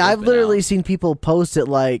after. The Yeah, video's I've been literally out. seen people post it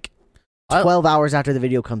like 12 hours after the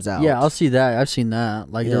video comes out. Yeah, I'll see that. I've seen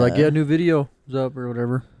that. Like they're like, Yeah. yeah, new video is up or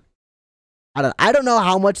whatever. I don't know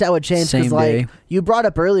how much that would change, Same because like day. you brought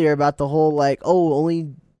up earlier about the whole like, oh,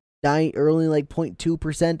 only only like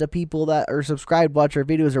 0.2% of people that are subscribed watch our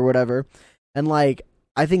videos or whatever, and like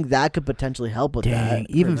I think that could potentially help with Dang, that.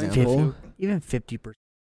 even for example. 50%,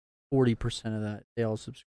 40% of that they all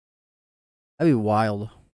subscribe. That'd be wild.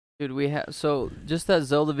 Dude, we have so just that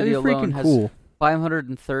Zelda That'd be video alone freaking has cool.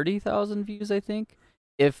 530,000 views, I think.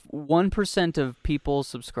 If 1% of people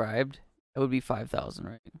subscribed, that would be 5,000,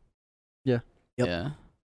 right? Yeah. Yep. Yeah.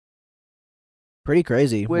 Pretty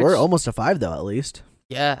crazy. Which- We're almost to 5 though, at least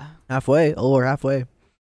Yeah. halfway. Oh, we're halfway.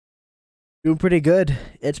 Doing pretty good.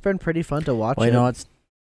 It's been pretty fun to watch. Well, you it. know, it's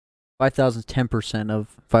 5,000 10%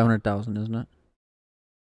 of 500,000, isn't it?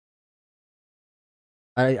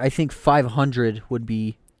 I think 500 would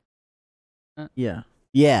be. Yeah,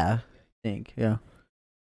 Yeah. I think yeah.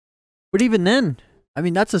 But even then, I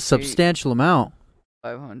mean, that's a substantial amount.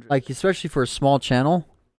 500. Like, especially for a small channel.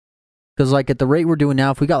 Because, like, at the rate we're doing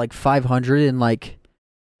now, if we got like 500 in like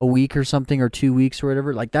a week or something, or 2 weeks or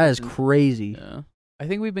whatever, like that is crazy. Yeah. I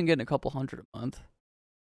think we've been getting a couple hundred a month.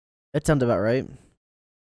 That sounds about right.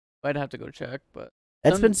 I'd have to go check, but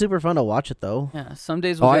It's Some- been super fun to watch it though. yeah, some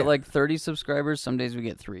days we'll Oh, get like 30 subscribers, some days we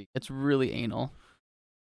get 3. It's really anal.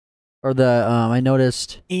 Or the I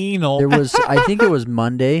noticed Anal. there was, I think it was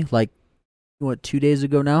Monday, like what 2 days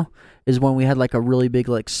ago now, is when we had like a really big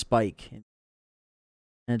like spike, and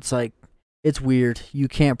it's like it's weird. You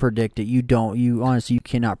can't predict it. You honestly you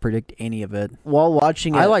cannot predict any of it. While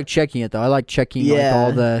watching it, I like checking it though. I like checking like Yeah.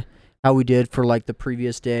 all the how we did for like the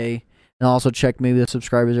previous day, and I'll also check maybe the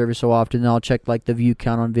subscribers every so often. And I'll check like the view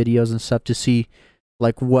count on videos and stuff to see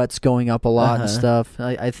like what's going up a lot and Uh-huh. stuff.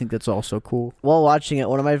 I think that's also cool. while watching it,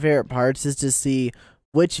 one of my favorite parts is to see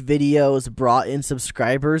which videos brought in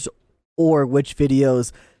subscribers or which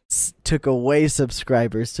videos took away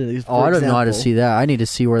subscribers. To Oh, I don't know how to example. see that. I need to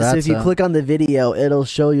see where So that's if you at. click on the video, it'll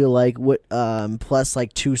show you like what plus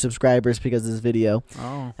like 2 subscribers because of this video.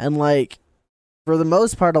 Oh. And like for the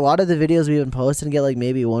most part, a lot of the videos we've been posting get like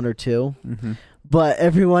maybe 1 or 2. Mm-hmm. But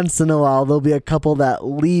every once in a while, there'll be a couple that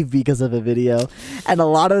leave because of a video. And a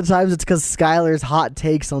lot of the times it's because Skylar's hot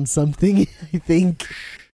takes on something, I think.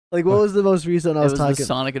 Like, what was the most recent I It was was talking? the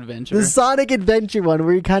Sonic Adventure. The Sonic Adventure one,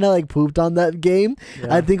 where he kind of like pooped on that game.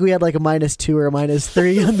 I think we had like a -2 or a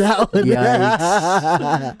 -3 on that one.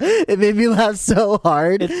 It made me laugh so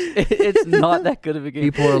hard. It's not that good of a game.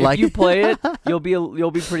 People are if like- you play it, you'll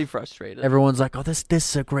be pretty frustrated. Everyone's like, "Oh, this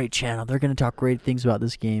is a great channel. They're gonna talk great things about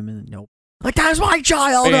this game." And nope. Like, that's my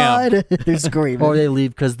child. Bam. They're screaming. Or they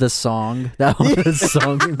leave because the song. That was the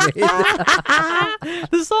song we made.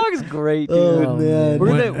 The song's great, dude. Oh,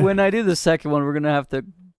 man. When I do the second one, we're gonna have to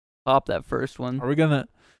top that first one. Are we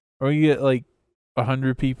get like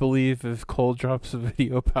 100 people leave if Cole drops a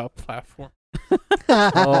video about platform?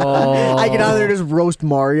 I can either just roast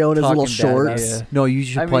Mario and his little Talking bad about shorts. it. No, you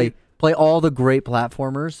should I play mean- play all the great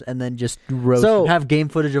platformers and then just roast. So- have game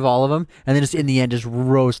footage of all of them, and then just in the end just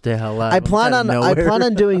roast the hell out. I of 'em plan out of on nowhere.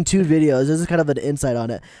 doing 2 videos. This is kind of an insight on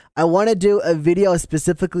it. I want to do a video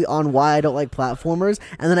specifically on why I don't like platformers,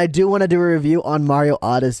 and then I do want to do a review on Mario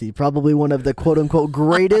Odyssey, probably one of the quote unquote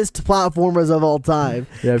greatest platformers of all time.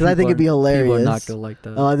 Yeah, 'Cause I think it'd be people are hilarious. not gonna like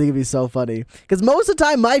that. Oh, I think it'd be so funny. Because most of the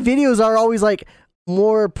time, my videos are always like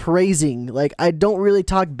more praising. Like, I don't really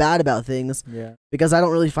talk bad about things yeah. because I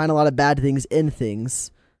don't really find a lot of bad things in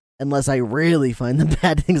things. Unless I really find the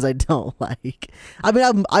bad things I don't like. I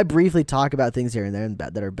mean, I briefly talk about things here and there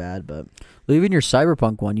that are bad, but Well, even your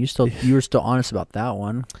Cyberpunk one, you were still honest about that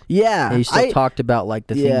one. yeah, Yeah, you still talked about like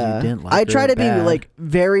the things you didn't like. I or try to be bad. like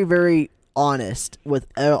very, very honest with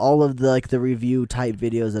all of the like the review type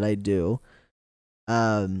videos that I do.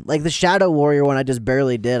 Like the Shadow Warrior one I just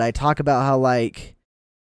barely did. I talk about how like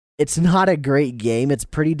it's not a great game. It's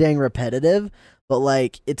pretty dang repetitive, but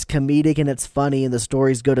like it's comedic and it's funny and the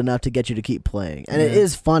story's good enough to get you to keep playing. And it Yeah.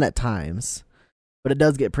 is fun at times, but it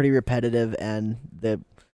does get pretty repetitive and the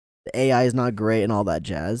AI is not great and all that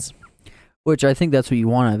jazz. Which I think that's what you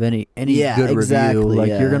want of any Yeah, good exactly, review. Like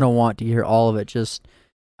yeah. you're gonna want to hear all of it. Just,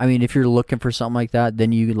 I mean, if you're looking for something like that,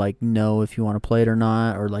 then you like know if you want to play it or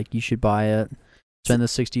not, or like you should buy it, spend the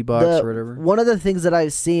 $60 or whatever. One of the things that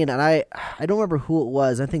I've seen, and I don't remember who it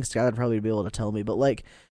was. I think Skylar would probably be able to tell me, but like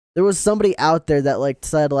there was somebody out there that like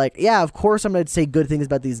said like, yeah, of course I'm going to say good things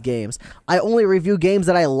about these games. I only review games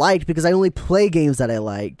that I liked because I only play games that I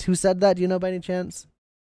liked. Who said that? Do you know by any chance?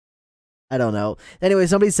 I don't know. Anyway,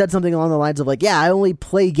 somebody said something along the lines of like, yeah, I only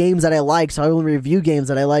play games that I like, so I only review games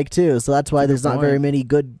that I like too. So that's why there's not very many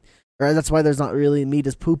good, or that's why there's not really me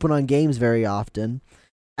just pooping on games very often.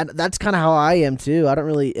 And that's kind of how I am too. I don't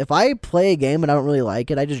really, if I play a game and I don't really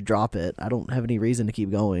like it, I just drop it. I don't have any reason to keep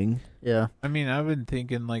going. Yeah. I mean, I've been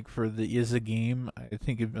thinking like for the is a game. I've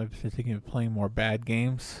been thinking of playing more bad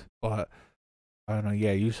games, but I don't know.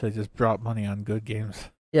 Yeah, usually I just drop money on good games.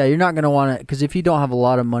 Yeah, you're not going to want to, because if you don't have a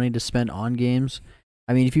lot of money to spend on games,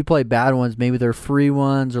 I mean, if you play bad ones, maybe they're free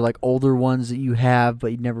ones or like older ones that you have,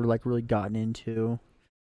 but you've never like really gotten into.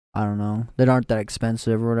 I don't know. That aren't that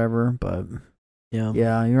expensive or whatever, but Yeah.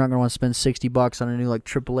 yeah, you're not going to want to spend $60 on a new like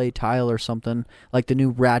AAA tile or something, like the new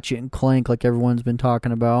Ratchet and Clank like everyone's been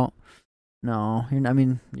talking about. No, I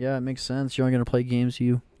mean, yeah, it makes sense. You're only going to play games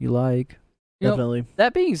you like. You know, Definitely.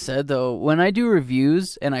 that being said, though, when I do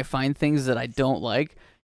reviews and I find things that I don't like,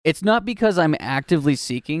 it's not because I'm actively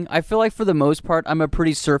seeking. I feel like for the most part, I'm a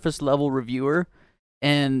pretty surface level reviewer,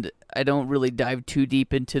 and I don't really dive too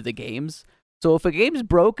deep into the games. So if a game's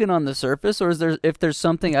broken on the surface, or if there's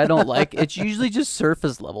something I don't like, it's usually just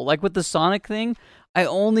surface level. Like with the Sonic thing, I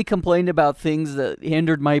only complained about things that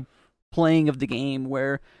hindered my playing of the game,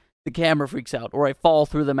 where the camera freaks out, or I fall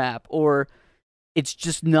through the map, or it's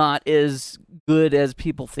just not as good as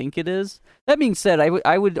people think it is. That being said,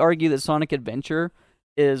 I would argue that Sonic Adventure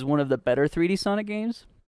is one of the better 3D Sonic games,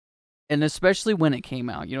 and especially when it came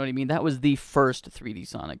out. You know what I mean? That was the first 3D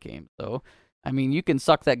Sonic game. So, I mean, you can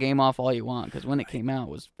suck that game off all you want, because when it came out,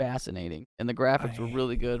 it was fascinating, and the graphics were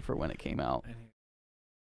really good for when it came out.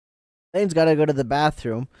 Lane's got to go to the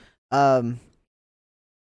bathroom.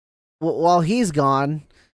 While he's gone,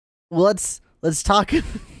 let's talk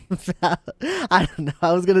about, I don't know.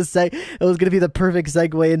 I was gonna say it was gonna be the perfect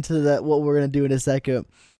segue into what we're gonna do in a second,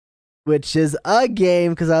 which is a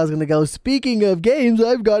game. Because I was gonna go. Speaking of games,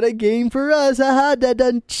 I've got a game for us. Haha, da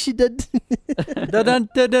dun dun. Dun,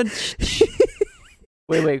 dun, dun.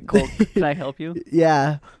 Wait, Cole, can I help you?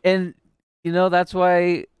 Yeah. And you know that's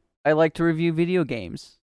why I like to review video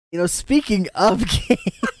games. You know, speaking of games.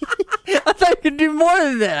 I thought you could do more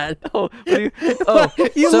than that. You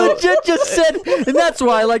You legit just said, and that's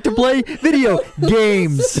why I like to play video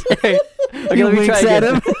games. Okay, You let me winks try at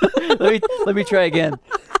again. let me try again.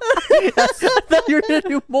 I thought you were gonna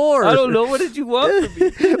do more. I don't know. What did you want from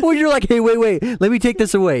me? Well, you're like, hey, wait, let me take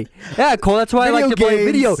this away. Yeah, Cole, that's why I like to play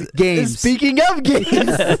video games. Speaking of games.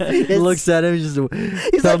 He looks at him, just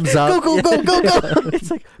He's thumbs like, up. Go.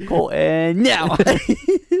 It's like Cole, and now.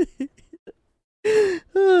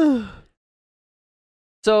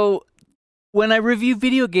 So, when I review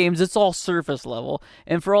video games, it's all surface level.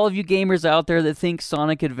 And for all of you gamers out there that think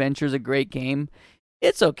Sonic Adventure is a great game,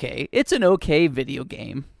 it's okay. It's an okay video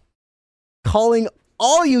game. Calling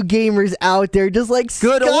all you gamers out there, just like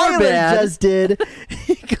Good or Skylar bad. just did.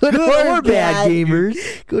 Good or bad gamers.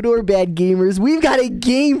 Good or bad gamers. We've got a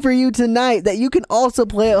game for you tonight that you can also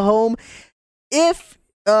play at home. If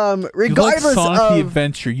regardless you like Sonic the of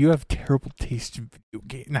Adventure, you have terrible taste in video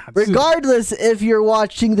games. Nah, regardless if you're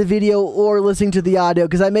watching the video or listening to the audio,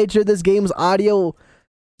 because I made sure this game's audio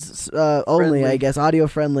only, Friendly. I guess. Audio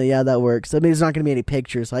friendly, yeah, that works. I mean, there's not going to be any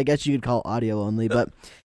pictures, so I guess you could call it audio only. But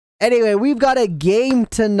anyway, we've got a game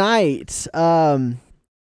tonight. I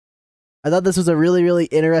thought this was a really, really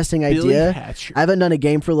interesting Billy idea. Hatcher. I haven't done a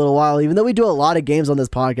game for a little while, even though we do a lot of games on this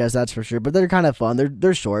podcast, that's for sure. But they're kind of fun.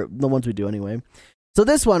 They're short, the ones we do anyway. So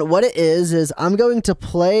this one, what it is I'm going to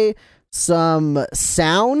play some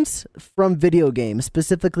sounds from video games,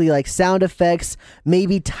 specifically like sound effects,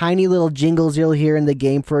 maybe tiny little jingles you'll hear in the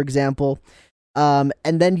game, for example. And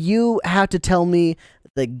then you have to tell me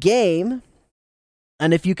the game,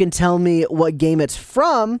 and if you can tell me what game it's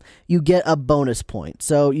from, you get a bonus point.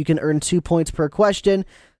 So you can earn 2 points per question.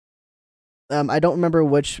 I don't remember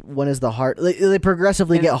which one is the hard. They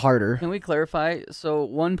progressively get harder. Can we clarify? So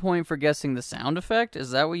 1 point for guessing the sound effect?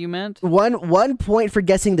 Is that what you meant? One point for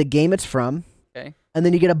guessing the game it's from. Okay. And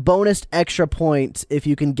then you get a bonus extra point if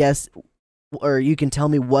you can guess, or you can tell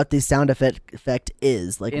me what the sound effect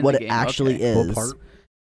is, like In what the it game, actually okay. is. What part?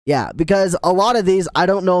 Yeah, because a lot of these, I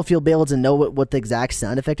don't know if you'll be able to know what the exact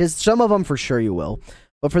sound effect is. Some of them for sure you will.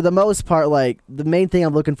 But for the most part, like, the main thing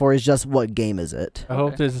I'm looking for is just what game is it. I hope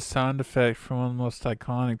Okay. there's a sound effect from one of the most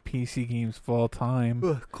iconic PC games of all time.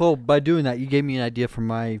 Ugh, Cole, by doing that, you gave me an idea for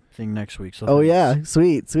my thing next week. So Oh thanks. yeah,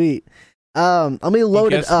 sweet. Let me You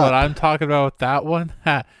load it guess what up. I'm talking about with that one?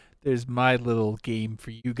 Ha, there's my little game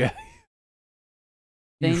for you guys.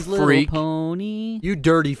 You Dane's Little freak. Pony. You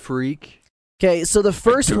dirty freak. Okay, so the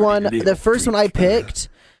first dirty one little I picked,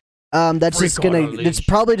 that's Freak just on a gonna, leash. it's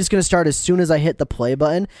probably just gonna start as soon as I hit the play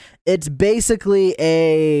button. It's basically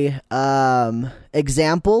a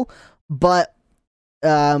example, but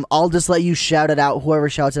I'll just let you shout it out. Whoever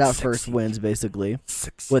shouts it out Sexy. first wins, basically,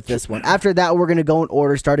 Sexy with this one. After that, we're going to go in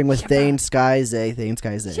order, starting with Thane, Sky, Zay. Thane,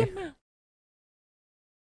 Sky, Zay.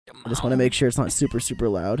 I just want to make sure it's not super, super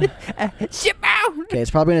loud. Okay, it's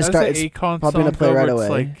probably going to start. It's Akon probably gonna song, play though, right where it's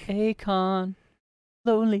away. Like, Akon,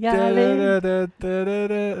 Lonely Island.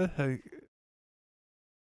 da-da-da-da-da-da-da.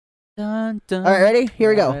 Dun, dun. All right, ready? Here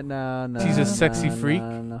we go. She's a sexy freak.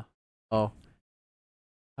 Oh.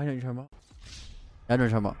 I know what you're talking about. I know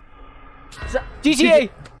what you're talking about. GTA.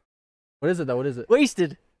 What is it though? What is it?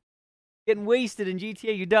 Wasted. Getting wasted in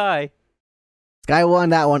GTA, you die. Sky won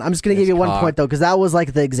that one. I'm just going to give It's you 1 cocked. point, though, because that was like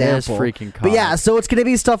the That's example. freaking cool. But yeah, so it's going to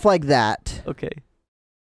be stuff like that. Okay.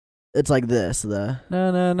 It's like this. Is this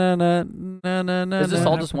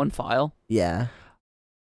all just one file? Yeah.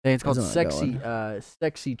 Hey, it's called How's that going?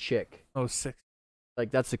 Sexy Chick. Oh, six. Like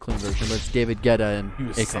that's the clean version, but it's David Guetta and He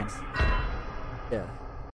was Akon. sexy. Yeah.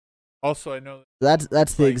 Also, I know, That's the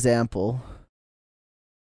Like- example.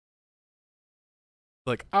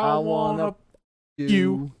 like, I wanna.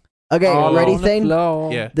 You. Okay, Oh, ready, on the Thane?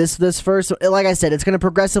 Yeah. This first, like I said, it's gonna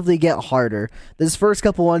progressively get harder. This first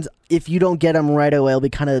couple ones, if you don't get them right away, I'll be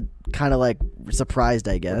kind of like surprised,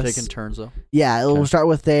 I We're guess. taking turns though. Yeah, we'll Okay. start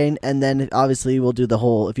with Thane, and then obviously we'll do the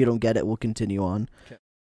whole. If you don't get it, we'll continue on. Okay.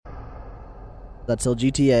 That's still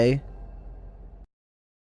GTA.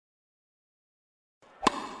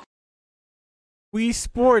 Wii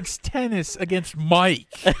Sports Tennis against Mike.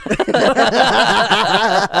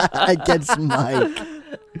 Against Mike.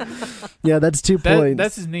 Yeah, that's 2 points.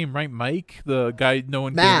 That's his name, right? Mike, the guy no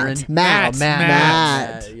one Matt. can. Matt.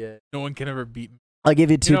 Matt. Yeah. No one can ever beat. I'll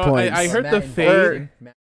give you 2 points. I heard Matt the and fade. Bird.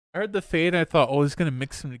 I heard the fade. And I thought, oh, he's gonna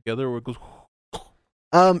mix them together. Where it goes.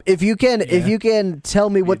 If you can Yeah. tell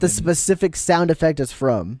me what the didn't. specific sound effect is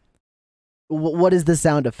from. What is the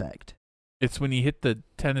sound effect? It's when you hit the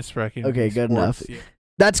tennis racket. in Okay, Wii good Sports. enough. Yeah.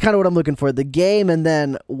 That's kind of what I'm looking for. The game and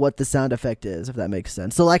then what the sound effect is, if that makes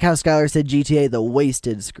sense. So like how Skylar said GTA, the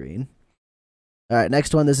wasted screen. All right,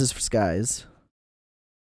 next one. This is for Skies.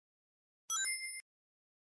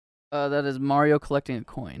 That is Mario collecting a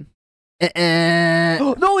coin.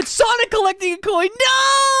 Uh-uh. No, it's Sonic collecting a coin. No,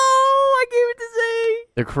 I gave it to Zay.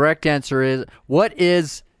 The correct answer is what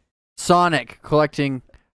is Sonic collecting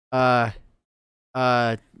cock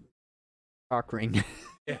ring?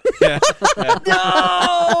 Yeah. Yeah.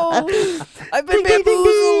 No, I've been Ding, ding, ding,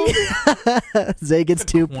 bamboozled. ding. Zay gets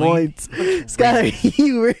 2 Coin. points. Skylar,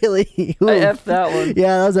 you really. I oof. effed that one.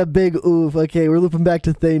 Yeah, that was a big oof. Okay, we're looping back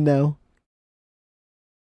to Thane now.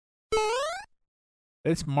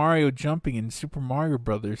 That's Mario jumping in Super Mario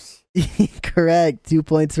Brothers. Correct. 2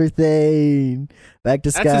 points for Thane. Back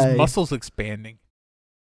to That's Sky. his muscles expanding.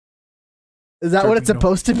 Is that what it's No.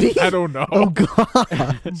 supposed to be? I don't know. Oh god.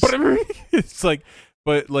 But it's like,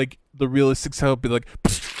 but like the realistic side would be like.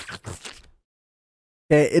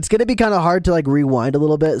 Okay, it's gonna be kind of hard to like rewind a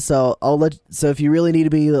little bit, so I'll let. So if you really need to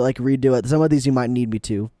be like redo it, some of these you might need me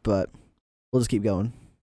to, but we'll just keep going.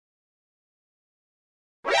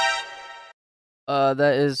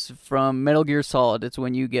 That is from Metal Gear Solid. It's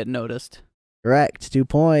when you get noticed. Correct. 2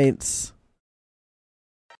 points.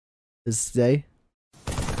 This Zay.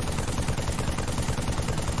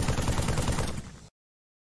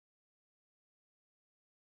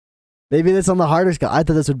 Maybe this on the harder scale. I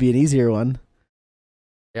thought this would be an easier one.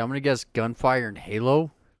 Yeah, I'm gonna guess Gunfire and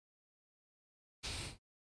Halo.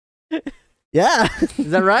 Yeah,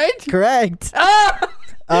 Is that right? correct. Ah!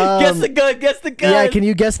 Guess the gun. Guess the gun. Yeah, can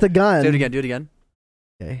you guess the gun? Do it again. Do it again.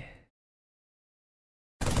 Okay.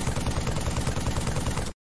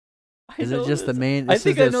 I Is it know just the this. main? I This is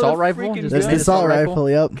think the I know assault the rifle. freaking Just There's gun. the main assault rifle.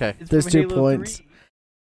 Yep. Okay. It's There's from 2 Halo points. 3.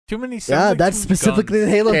 Too many. Yeah, sounds like that's too many specifically the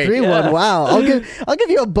guns. Halo Okay. 3 Yeah. one. Wow. I'll give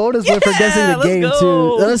you a bonus one for guessing Yeah, the let's game go.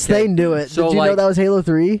 too. Let us Okay. Thane do it. So, Did you know like- that was Halo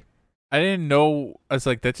 3? I didn't know. I was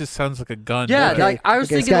like, that just sounds like a gun. Yeah, Okay. like I was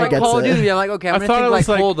Okay, thinking Sky like gets Call of it. Duty. I'm like, okay, I'm I gonna thought think it like was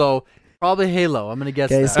like- Cold though. Probably Halo. I'm gonna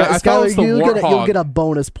guess Okay, that. I thought it Skylar, was the you'll Warthog. get a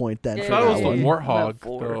bonus point then Yeah, I for thought it that was the one. Warthog,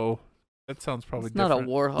 Four. though. That sounds probably It's not different.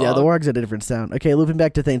 a warhog. Yeah, the Warg's a different sound. Okay, looping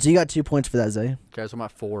back to Thane. So you got 2 points for that, Zay. Okay, so I'm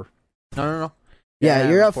at 4. No. Yeah,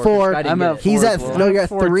 you're at 4. 'cause I didn't I'm get at it. 4 He's as at well. no, you're at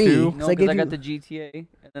 4 3. too. No, 'cause because I gave got you- the GTA,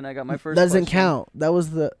 and then I got my first. doesn't question. count. That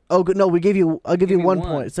was the. Oh good, no, we gave you. I'll give Give you me 1 one.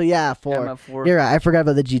 point. So yeah, Yeah, 4. I'm at 4. You're right. I forgot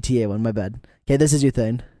about the GTA one. My bad. Okay, this is you,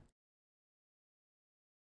 Thane.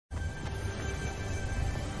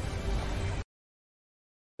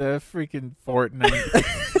 The freaking Fortnite.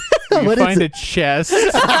 You What is find it? a chest.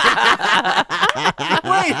 Wait,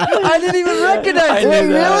 I didn't even recognize I it. knew Wait,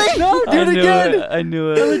 that. really? No, do I it knew again. it. I knew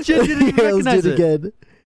I it. legit didn't even Yeah, let's do recognize it it. again.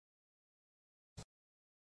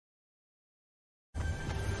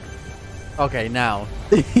 Okay, now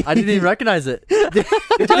I didn't even recognize it. Good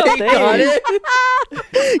job, Got Thane.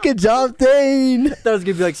 it. Good job, Thane. That was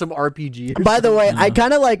gonna be like some RPG. or By the way, I Yeah.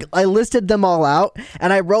 kind of I listed them all out,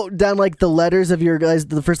 and I wrote down like the letters of your guys,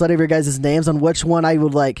 the first letter of your guys' names on which one I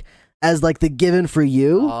would like as like the given for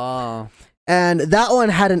you. Oh. And that one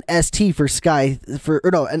had an ST for Sky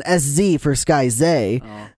an SZ for Sky Zay.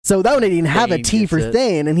 Oh. So that one didn't have a Thane T for gets it.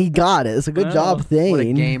 Thane, and he got it. So good Wow. job, Thane. What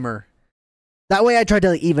a gamer. That way I tried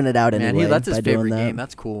to like, even it out Man, anyway. that's his by doing favorite that. game.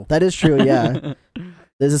 That's cool. That is true, yeah.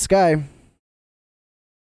 There's this guy.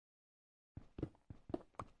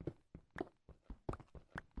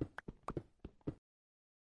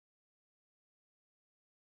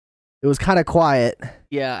 It was kind of quiet.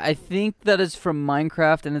 Yeah, I think that is from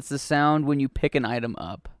Minecraft, and it's the sound when you pick an item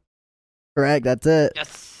up. Correct, that's it.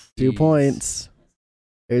 Yes. 2 Jeez. points.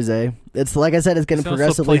 There's a. It's like I said, it's getting Someone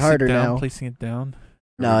still progressively place it harder down, now. Placing it down.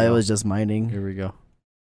 Here No, we it go. was just mining. Here we go.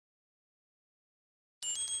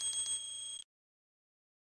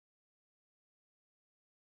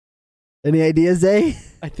 Any ideas, Zay?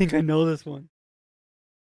 I think I know this one.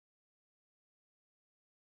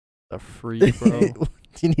 The freak, bro. Do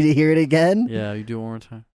you need to hear it again? Yeah, you do it one more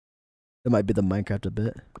time. It might be the Minecraft a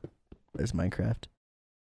bit. There's Minecraft.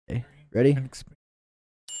 Okay, ready?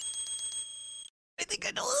 I think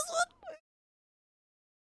I know this one.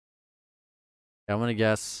 Yeah, I'm gonna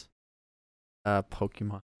guess.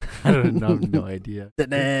 Pokemon. I don't know. No idea.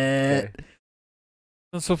 Okay.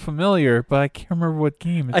 Sounds so familiar, but I can't remember what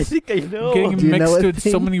game. I It's think I know. getting Do you know mixed what with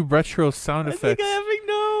so thing? many retro sound I think effects. I have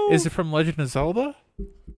know. Is it from Legend of Zelda?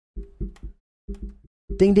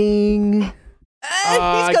 Ding ding.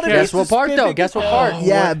 I gotta be Guess what part though? specific Guess what as part? hell.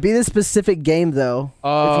 Yeah, be the specific game though.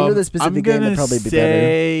 If you knew the specific I'm game, gonna it'd probably be better.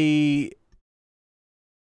 say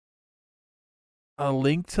A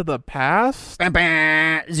Link to the Past.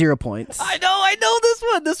 0 points. I know this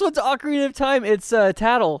one. This one's Ocarina of Time. It's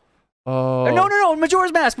Tattle. Oh No,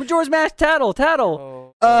 Majora's Mask. Majora's Mask. Tattle. It's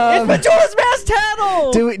Um, Majora's Mask.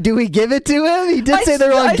 Tattle. do we give it to him? He did say the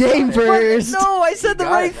wrong game first. No, I said the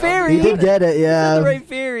Got right it. fairy. He did get it. I said Yeah. the right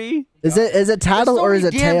fairy. Is it Tattle so or is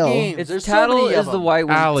many it damn Tail? games. It's There's so Tattle many of is the them. white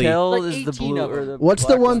one. Alley. Tail Like is the 18 blue of or them. the What's the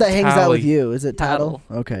black one that hangs out with Tally. you? Is it Tattle?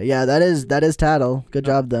 Okay, yeah, that is Tattle. Good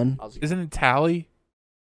job then. Isn't it Tally?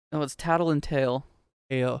 No, it's Tattle and Tail.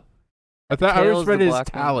 Tail. I thought I Tail always is read the it as black one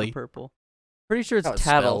with the Tally. purple. Pretty sure it's How it's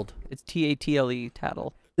Tattle. spelled. It's Tatle.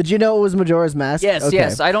 Tattle. Did you know it was Majora's Mask? Yes, Okay.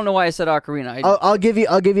 yes. I don't know why I said Ocarina. I'll give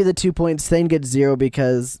you the 2 points. Thane gets 0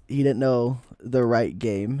 because he didn't know the right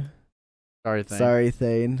game. Sorry, thing. Sorry,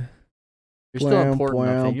 Thane. You're still important,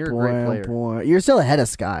 though, Thing. You're a great player. You're still ahead of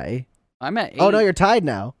Sky. I'm at 8. Oh no, you're tied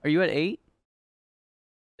now. Are you at 8?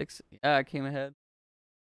 6. Yeah, I came ahead.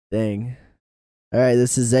 Dang. All right,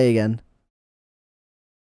 this is Zay again.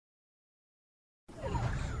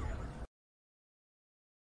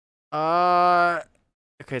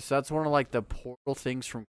 Okay, so that's one of like the portal things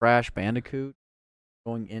from Crash Bandicoot.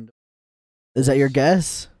 Going into. Is that your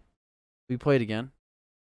guess? We play it again.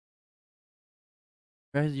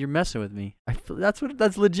 Guys, you're messing with me. That's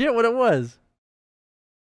legit what it was.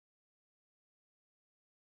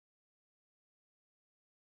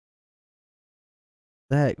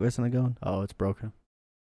 The heck? Where's it going? Oh, it's broken.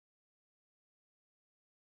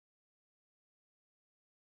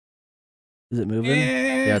 Is it moving?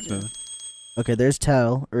 Yeah, it's moving. Okay, there's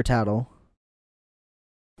Tattle.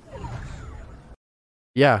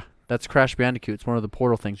 Yeah, that's Crash Bandicoot. It's one of the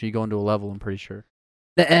portal things. You go into a level, I'm pretty sure.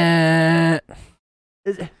 You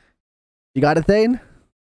got it, Thane?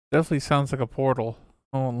 Definitely sounds like a portal.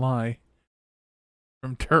 I won't lie.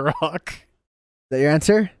 From Turok. Is that your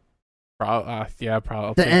answer? Yeah,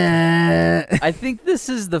 probably. I think this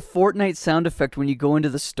is the Fortnite sound effect when you go into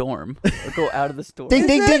the storm or go out of the storm. Ding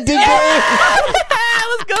ding ding ding.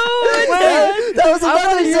 Let's go! That was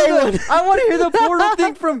another Zay one. I want to hear the portal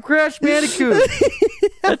thing from Crash Bandicoot.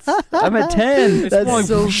 I'm at 10. It's That's more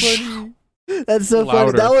so like funny. That's so funny.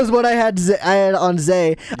 Louder. That was what I had on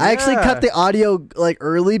Zay. I actually Yeah. cut the audio like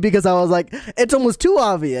early because I was like, it's almost too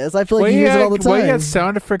obvious. I feel like you use it all the Why you time. got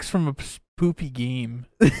sound effects from a poopy game?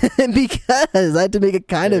 Because I had to make it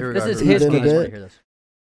kind of. This is here we his go, game. here we I go. hear this.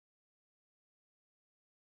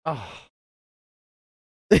 Oh,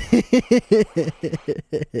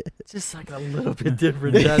 it's just like a little bit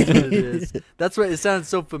different. That's what it is. That's why it sounds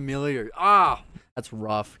so familiar. Ah, that's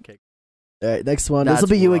rough. Okay. All right, next one. This will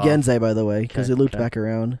That's be you rough. again, Zay, by the way, because Okay, it looped okay. back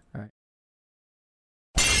around.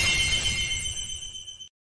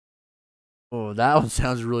 Oh, that one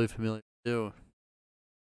sounds really familiar too.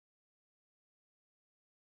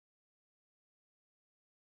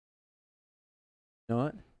 You know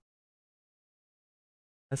what?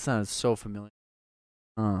 That sounds so familiar.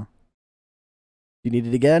 You need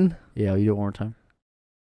it again? Yeah, you do it one more time.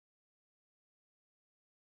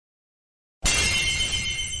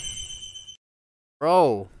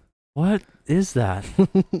 Bro, what is that?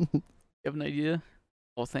 You have an idea?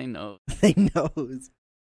 Well, Thane knows. They knows.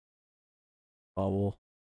 Bubble.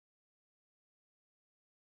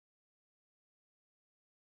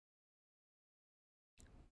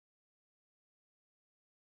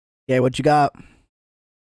 Okay, what you got?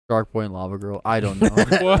 Shark Boy and Lava Girl. I don't know.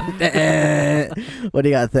 What? What do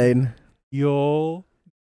you got, Thane? You'll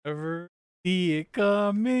never see it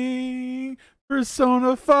coming.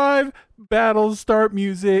 Persona 5 battle start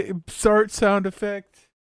music, start sound effect.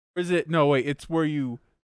 Or is it? No, wait. It's where you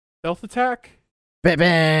stealth attack.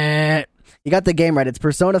 You got the game right. It's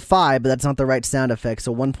Persona 5, but that's not the right sound effect,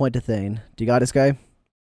 so 1 point to Thane. Do you got this guy?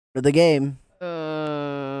 For the game.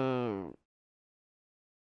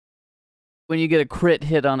 When you get a crit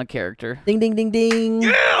hit on a character. Ding, ding, ding, ding.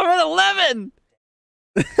 Yeah, we're at 11!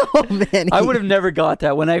 Oh, man. I would have never got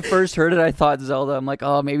that. When I first heard it, I thought Zelda. I'm like,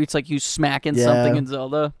 oh, maybe it's like you smacking something in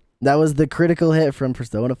Zelda. That was the critical hit from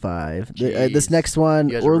Persona 5. This Jeez. next one,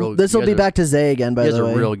 You guys are real- this will you be guys are- back to Zay again, by You guys the are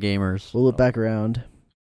way. real gamers. We'll loop back around.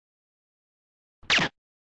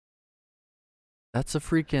 That's a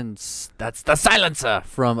freaking. That's the silencer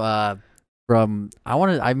from. It's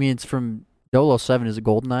from 007. Is it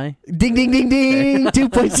GoldenEye? Ding, ding, ding, ding. 2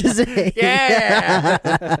 points to Zay. Yeah.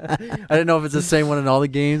 I didn't know if it's the same one in all the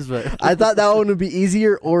games, but I thought that one would be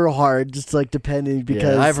easier or hard, just like depending,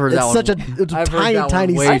 because I've heard it's that one. such a I've heard tiny, that one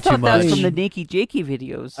tiny. way I too thought that was much. from the Nakey Jakey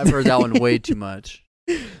videos. I've heard that one way too much.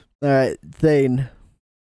 All right, Thane.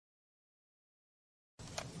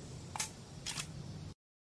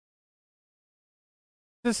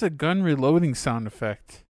 This is a gun reloading sound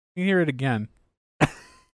effect. You can hear it again.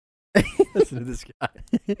 Listen to this guy.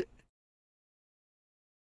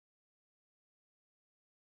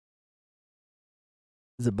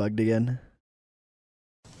 Is it bugged again?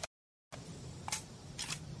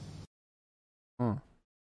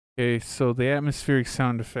 Okay, so the atmospheric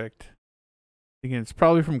sound effect. Again, it's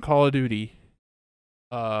probably from Call of Duty.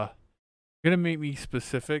 Gonna make me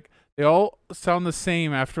specific. They all sound the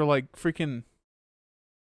same after like freaking.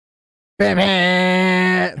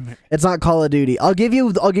 It's not Call of Duty. I'll give you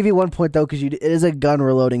 1 point though, because it is a gun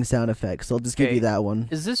reloading sound effect. So I'll just give Okay. you that one.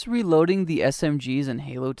 Is this reloading the SMGs in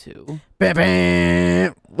Halo 2?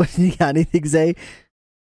 What, you got anything, Zay?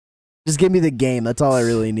 Just give me the game. That's all I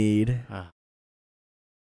really need.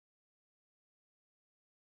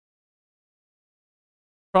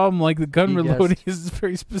 Problem like the gun He reloading guessed. is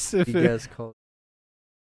very You specific. guys call.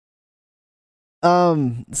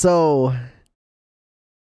 So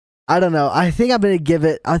I don't know. I think I'm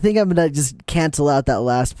gonna just cancel out that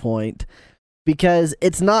last point, because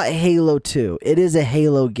it's not Halo 2. It is a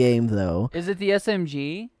Halo game though. Is it the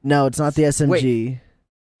SMG? No, it's not the SMG.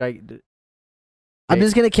 I'm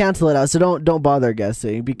just gonna cancel it out. So don't bother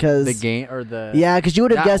guessing, because The game or the. yeah, because you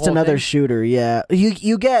would have that guessed whole another thing? shooter. Yeah,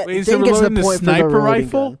 you get. Wait, is Thing it gets the reloading the point for the sniper reloading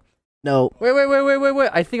rifle? gun. No, Wait.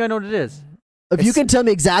 I think I know what it is. if you can tell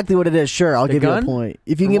me exactly what it is, sure, I'll The give you a gun? point.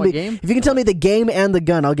 If you From can what give me, game? if you can tell me the game and the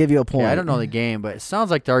gun, I'll give you a point. Yeah, I don't know the game, but it sounds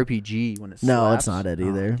like the RPG when it No, it's slaps. not it Oh,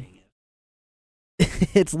 either. dang it.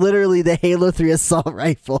 It's literally the Halo 3 assault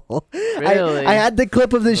rifle. Really? I had the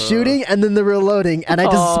clip of the shooting and then the reloading, and I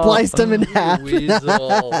just Oh. spliced them in half.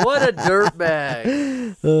 Weasel. What a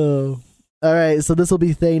dirtbag. Oh. All right, so this will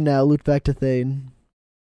be Thane now. Loot back to Thane.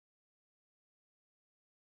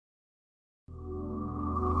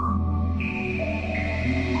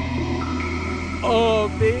 Oh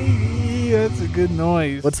baby, that's a good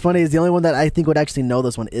noise. What's funny is the only one that I think would actually know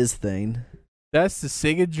this one is Thane. That's the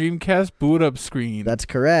Sega Dreamcast boot up screen. That's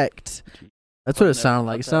correct. That's what Never it sounded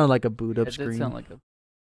like. It thought sounded that. like a boot up It did screen. sound like a...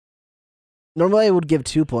 Normally I would give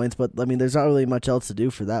 2 points, but I mean, there's not really much else to do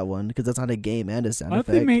for that one because that's not a game and a sound Why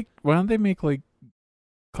don't effect. Why don't they make like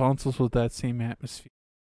consoles with that same atmosphere?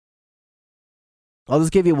 I'll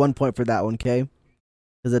just give you 1 point for that one, okay?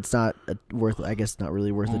 Because it's not worth. I guess not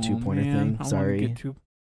really worth a 2-pointer man, thing. I wanna Sorry. get two-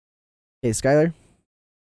 Okay, Skylar.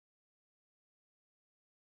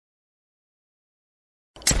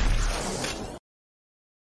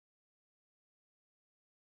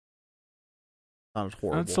 Sounded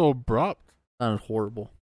horrible. That's so abrupt. Sounded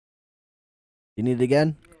horrible. You need it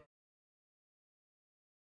again?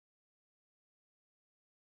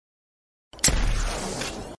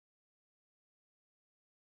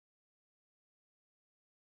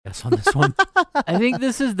 Yes, on this one. I think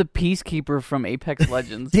this is the Peacekeeper from Apex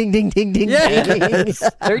Legends. Ding, ding, ding, ding, Yes!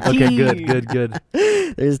 13! Okay, good.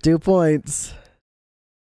 ding. There's 2 points.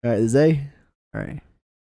 All right, Zay. All right.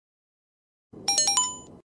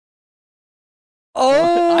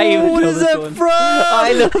 Oh, I even what know is this that one. from?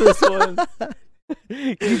 I know this one.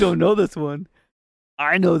 You don't know this one.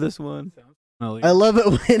 I know this one. Familiar. I love it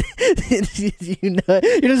when you know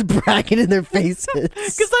you're just bragging in their faces.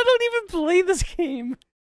 Because I don't even play this game.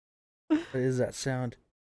 What is that sound?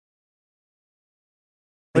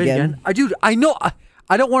 Again? Dude, I know.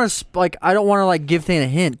 I don't want to I don't want to like give Thane a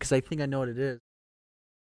hint because I think I know what it is.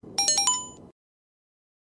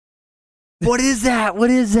 What is that? What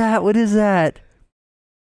is that? What is that?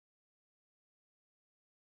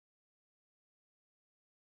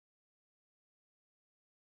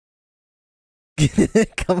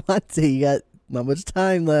 Come on, T. You got not much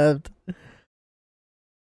time left.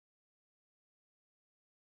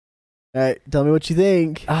 All right, tell me what you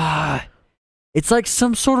think. It's like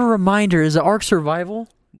some sort of reminder. Is it Ark Survival?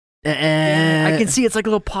 I can see it's like a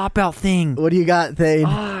little pop out thing. What do you got, Thane?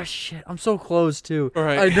 Ah, shit! I'm so close too. All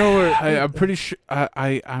right. I know it. I'm pretty sure.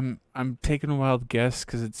 I'm taking a wild guess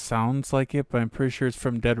because it sounds like it, but I'm pretty sure it's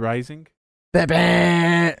from Dead Rising.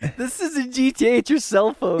 This is a GTA. It's your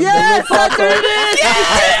cell phone. Yes, The little that's what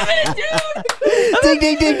pop-up. it is. Ding,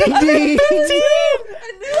 ding, ding, ding, ding.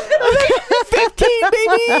 15,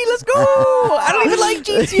 baby. Let's go. I don't even like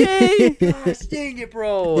GTA. Gosh, dang it,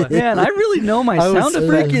 bro. Man, I really know my I was sound so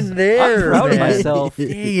effects. Freaking there. I'm proud of man. myself.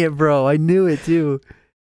 Dang it, bro. I knew it too.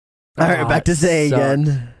 All right, Oh, back to it Zay sucked.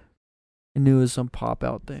 again. I knew it was some pop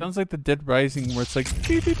out thing. Sounds like the Dead Rising where it's like.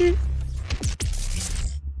 Doo, doo, doo.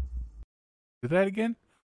 Do that again?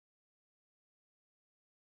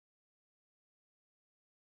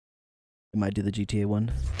 I might do the GTA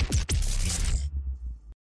one.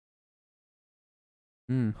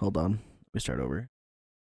 Hold on. Let me start over.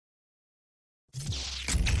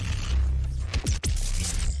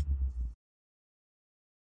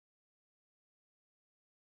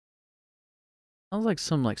 Sounds like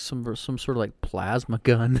some sort of like plasma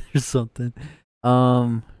gun or something.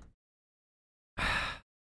 I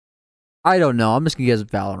don't know. I'm just gonna guess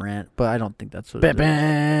Valorant, but I don't think that's what it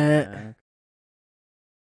is.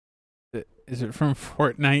 Is it from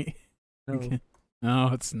Fortnite? No. No,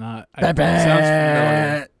 it's not. It sounds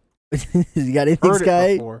familiar. You got anything, Heard it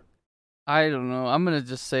Sky? before. I don't know. I'm gonna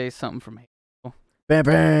just say something from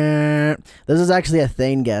This is actually a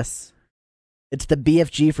Thane guess. It's the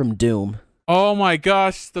BFG from Doom. Oh my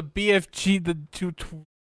gosh, the BFG, the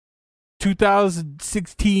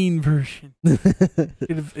 2016 version.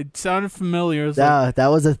 It sounded familiar. It was like that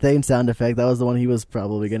was a Thane sound effect. That was the one he was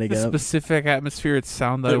probably gonna the get. specific atmospheric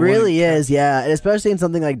sound that It I really wanted. is, yeah. And especially in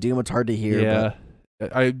something like Doom, it's hard to hear. Yeah.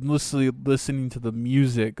 I'm listening to the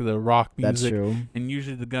music, the rock but that's music, true. and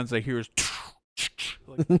usually the guns I hear is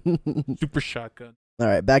like super shotgun. All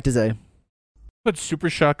right, back to Zay. Put super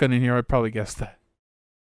shotgun in here, I'd probably guess that.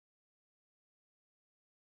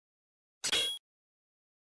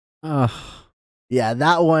 Ugh. Yeah,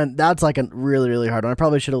 that one. That's like a really, really hard one. I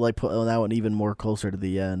probably should have like put that one even more closer to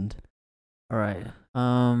the end. All right.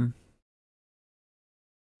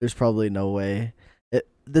 There's probably no way.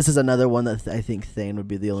 This is another one that I think Thane would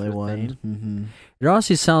be the only Sure, one. Mm-hmm. It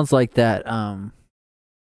honestly sounds like that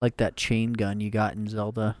chain gun you got in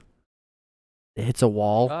Zelda. It hits a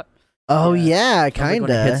wall. Oh Yeah. yeah, Sounds like kind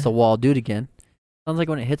when it hits of. the wall. Do it again. Sounds like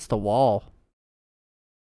when it hits the wall.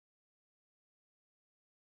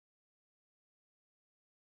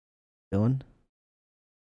 Dylan.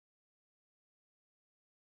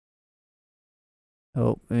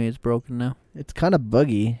 Oh, maybe it's broken now. It's kind of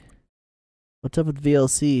buggy. What's up with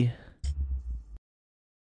VLC?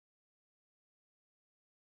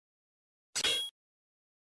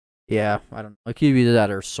 Yeah, I don't know. It could be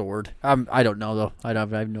that or sword. I don't know though. I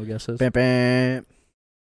have no guesses. Bam, bam,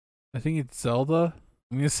 I think it's Zelda.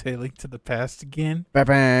 I'm gonna say Link to the Past again. bam,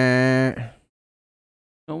 bam,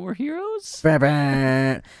 No More Heroes. bam,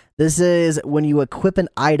 bam. This is when you equip an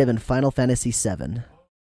item in Final Fantasy VII.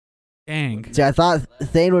 Dang. See, I thought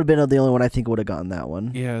Thane would have been the only one I think would have gotten that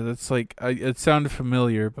one. Yeah, that's like it sounded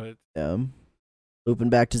familiar, but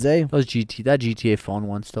Looping back to Zay. That GTA phone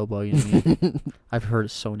one still bugging me. I've heard it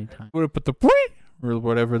so many times. would have put the or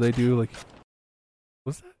whatever they do. Like,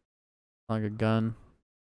 what's that? Like a gun.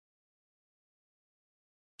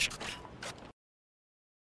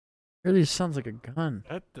 Really sounds like a gun.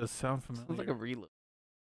 That does sound familiar. Sounds like a reload.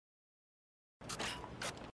 Yeah,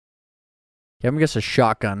 I'm gonna guess a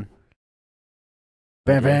shotgun.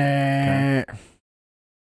 Bam, Okay.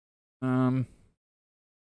 bam.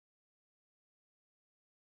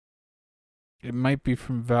 It might be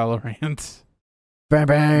from Valorant. Bam,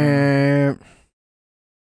 bam.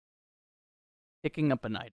 Picking up a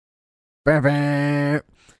knife. Bam, bam.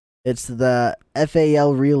 It's the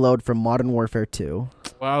FAL reload from Modern Warfare 2.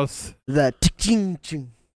 Wow. The ching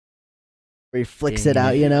ching. Where he flicks it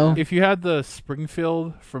out, you know? If you had the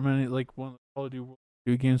Springfield from any like one of the Call of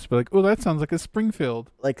Duty games, be like, oh, that sounds like a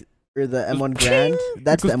Springfield. Like, or the Goes M1 Grand. ping!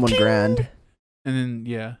 That's the Goes M1 ping! Grand. And then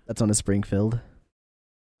yeah, That's on a Springfield.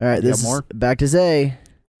 All right, You this got more? is back to Zay.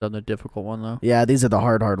 Done the difficult one though. Yeah, these are the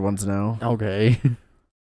hard ones now. Okay.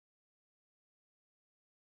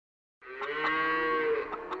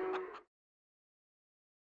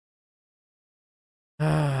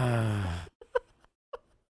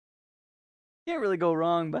 Can't really go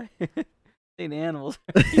wrong by saying animals.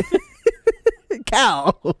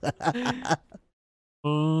 Cow.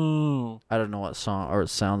 oh, I don't know what song or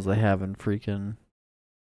sounds they have in freaking.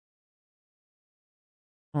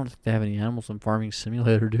 I don't think they have any animals in Farming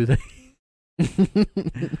Simulator, do they?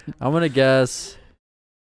 I'm gonna guess.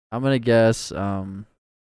 I don't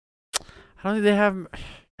think they have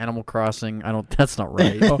Animal Crossing. I don't. That's not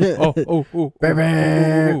right. oh.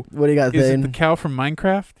 What do you got, Is it Thane? the cow from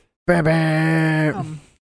Minecraft?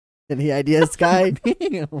 Any ideas, Sky?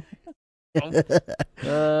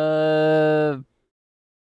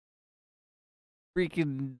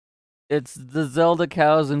 Freaking, it's the Zelda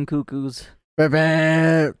cows and cuckoos. This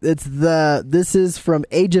is from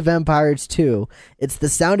Age of Empires 2. It's the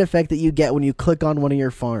sound effect that you get when you click on one of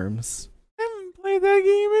your farms. I haven't played that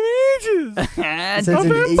game in ages. So Of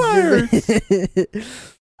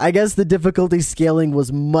it's I guess the difficulty scaling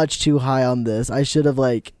was much too high on this. I should have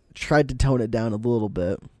like tried to tone it down a little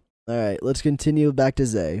bit. All right, let's continue back to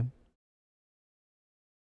Zay.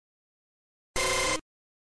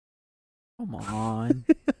 Come on.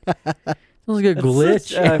 Sounds like a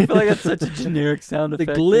glitch. I feel like that's such a generic sound The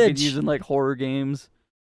effect you could glitch. use in like horror games.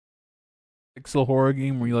 Pixel horror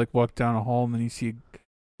game where you like walk down a hall and then you see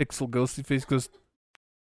a pixel ghostly face goes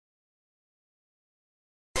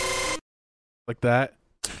like that.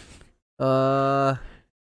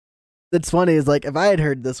 That's funny. Is like if I had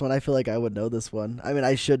heard this one, I feel like I would know this one. I mean,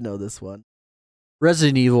 I should know this one.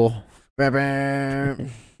 Resident Evil.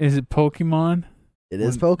 It Is it Pokemon?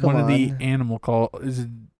 is Pokemon. One of the animal call is it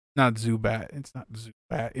not Zubat? It's not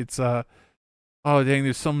Zubat. It's oh dang,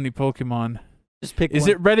 there's so many Pokemon. Just pick Is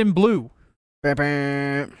one. it red and blue?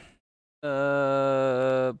 Diamond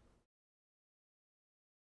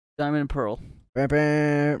and Pearl.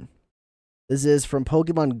 This is from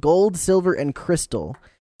Pokemon Gold, Silver, and Crystal.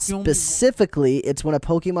 The only- Specifically, it's when a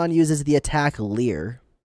Pokemon uses the attack Leer.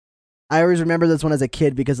 I always remember this one as a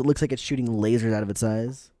kid because it looks like it's shooting lasers out of its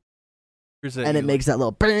eyes. And it makes that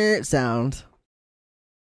little brrr sound.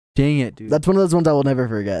 Dang it, dude. That's one of those ones I will never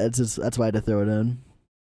forget. It's just that's why I had to throw it in.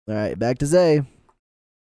 All right, back to Zay.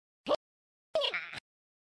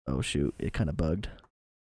 Oh shoot, it kind of bugged.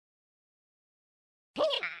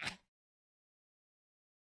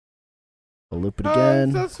 I'll loop it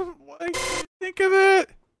again. That's what I can't think of it.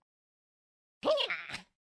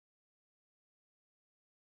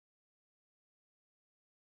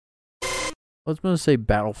 I was gonna say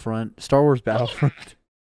Battlefront. Star Wars Battlefront.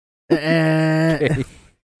 Eh.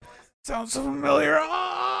 Sounds so familiar.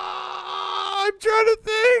 I'm trying to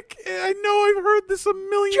think. I know I've heard this a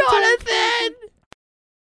million times. Jonathan!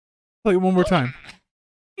 Play it one more time.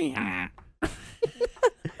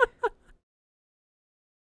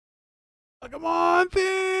 Come on,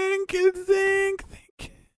 think. Hit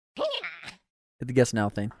the guess now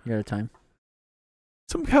thing. You got a time.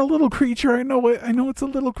 Some kind of little creature. I know it. I know it's a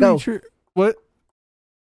little Go. creature. What?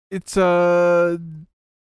 It's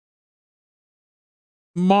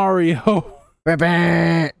Mario.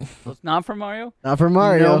 So it's not from Mario? Not for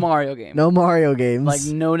Mario. No Mario game. No Mario games. Like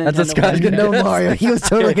no Nintendo. That's what Scott's franchise. gonna no Mario. He was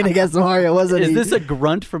totally gonna guess Mario, wasn't Is he? this a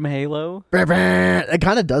grunt from Halo? It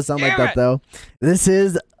kind of does sound like Damn that it. though. This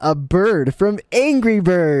is a bird from Angry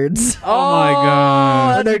Birds. Oh my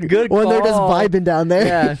God. When That's a they're- good when call. they're just vibing down there.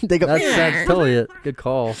 Yeah, they go. that's totally it. Good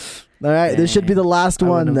call. All right, this should be the last I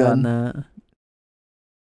one wouldn't have then. gotten that.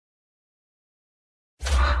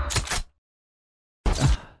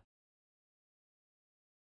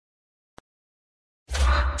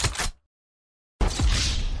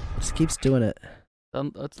 Just keeps doing it.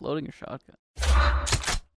 That's loading your shotgun.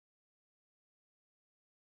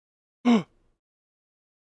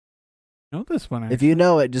 Know this one. If you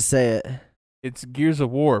know it, just say it. It's Gears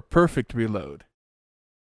of War. Perfect reload.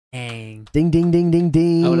 Dang. Ding ding ding ding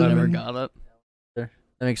ding. I would have never 11. got it.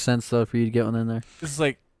 That makes sense though for you to get one in there. It's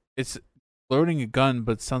like it's loading a gun,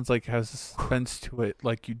 but sounds like it has a suspense to it,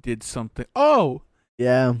 like you did something. Oh,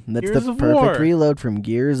 Yeah, that's Gears the of perfect War. reload from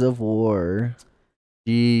Gears of War.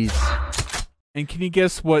 Jeez. and can you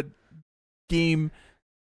guess what game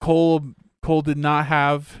Cole did not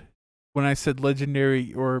have when I said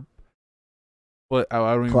legendary or what? I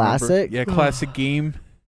don't even Classic? remember. Yeah, classic game.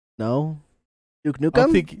 No, Duke I don't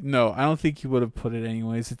Nukem? I don't think he would have put it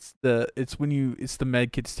anyways. It's the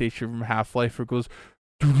medkit station from Half-Life where it goes.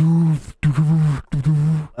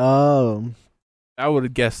 Oh. I would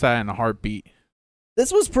have guessed that in a heartbeat.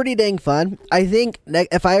 This was pretty dang fun. I think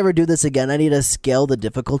if I ever do this again, I need to scale the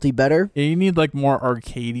difficulty better. Yeah, you need like more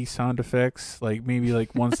arcadey sound effects, like maybe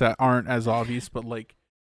like ones that aren't as obvious, but like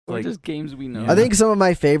just games we know. Yeah. I think some of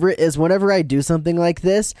my favorite is whenever I do something like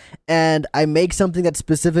this and I make something that's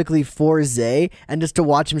specifically for Zay and just to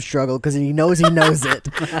watch him struggle because he knows it.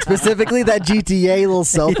 Specifically that GTA little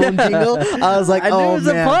cell phone jingle. I was like, I knew oh it was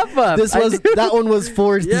man, a pop-up. that one was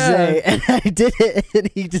for Zay, and I did it,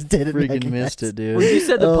 and he just didn't. Freaking missed it, dude. When you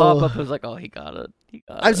said the Oh. pop-up, I was like, oh, he got it.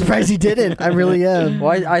 I'm surprised he didn't. I really am.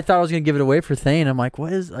 Well, I thought I was gonna give it away for Thane. I'm like,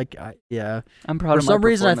 what is yeah. I'm proud For of my some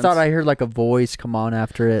reason, I thought I performance. heard like a voice come on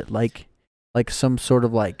after it, like some sort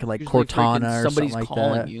of like Usually Cortana freaking or somebody's something like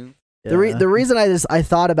calling that. you. The reason I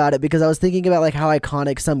thought about it because I was thinking about like how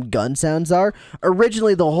iconic some gun sounds are.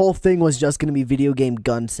 Originally, the whole thing was just going to be video game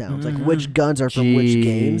gun sounds, like which guns are from which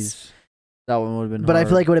games. Jeez. That one would have been. But I hard.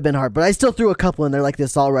 feel like it would have been hard. But I still threw a couple in there, like the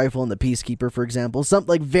assault rifle and the Peacekeeper, for example. Some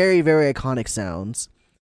like very, very iconic sounds.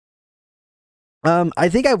 I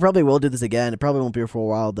think I probably will do this again. It probably won't be for a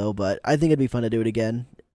while though, but I think it'd be fun to do it again.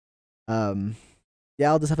 Yeah,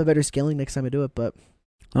 I'll just have a better scaling next time I do it. But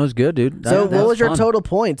that was good, dude. so, That what was your fun. total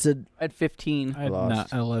points? I had 15. I had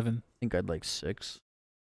Lost. 11. I think I'd like 6.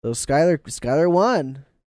 So Skylar won.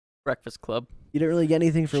 Breakfast Club. You didn't really get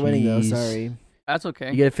anything for winning though. Jeez. Sorry. That's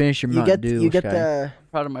okay. You gotta finish your Mountain Dew. You get Sky. the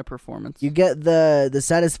Proud of my performance. the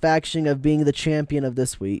satisfaction of being the champion of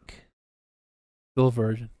this week. Still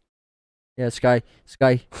virgin. Yeah, Sky.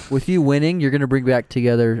 With you winning, you're gonna bring back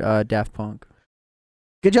together Daft Punk.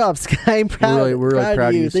 Good job, Sky. I'm proud. We're really proud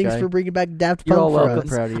of you, Thanks Sky. for bringing back Daft You're Punk all for welcome.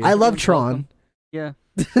 us. Proud of you. I love You're Tron. welcome.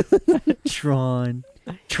 Yeah.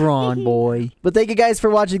 Tron boy. But thank you guys for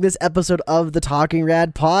watching this episode of the Talking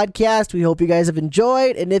Rad podcast. We hope you guys have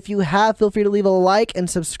enjoyed. And if you have, feel free to leave a like and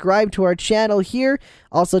subscribe to our channel here.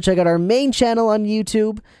 Also, check out our main channel on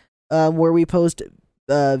YouTube where we post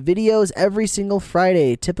videos every single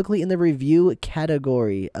Friday, typically in the review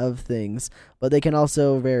category of things. But they can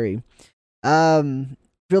also vary.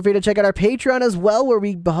 Feel free to check out our Patreon as well, where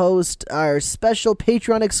we host our special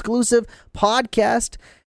Patreon exclusive podcast.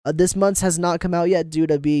 This month's has not come out yet due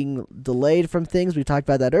to being delayed from things. We talked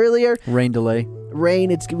about that earlier. Rain delay.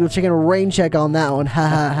 We're checking a rain check on that one. Ha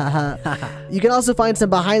ha ha ha. You can also find some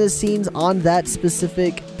behind the scenes on that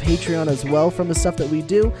specific Patreon as well from the stuff that we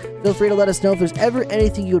do. Feel free to let us know if there's ever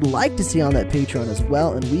anything you'd like to see on that Patreon as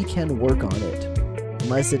well, and we can work on it.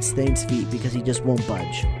 Unless it's Thane's feet, because he just won't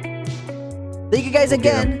budge. Thank you guys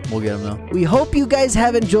again. We'll get him though. We hope you guys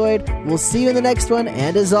have enjoyed. We'll see you in the next one.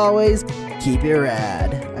 And as always, keep it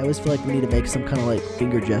rad. I always feel like we need to make some kind of like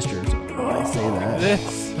finger gestures when I say that.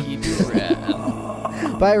 This. Keep it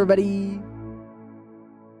rad. Bye, everybody.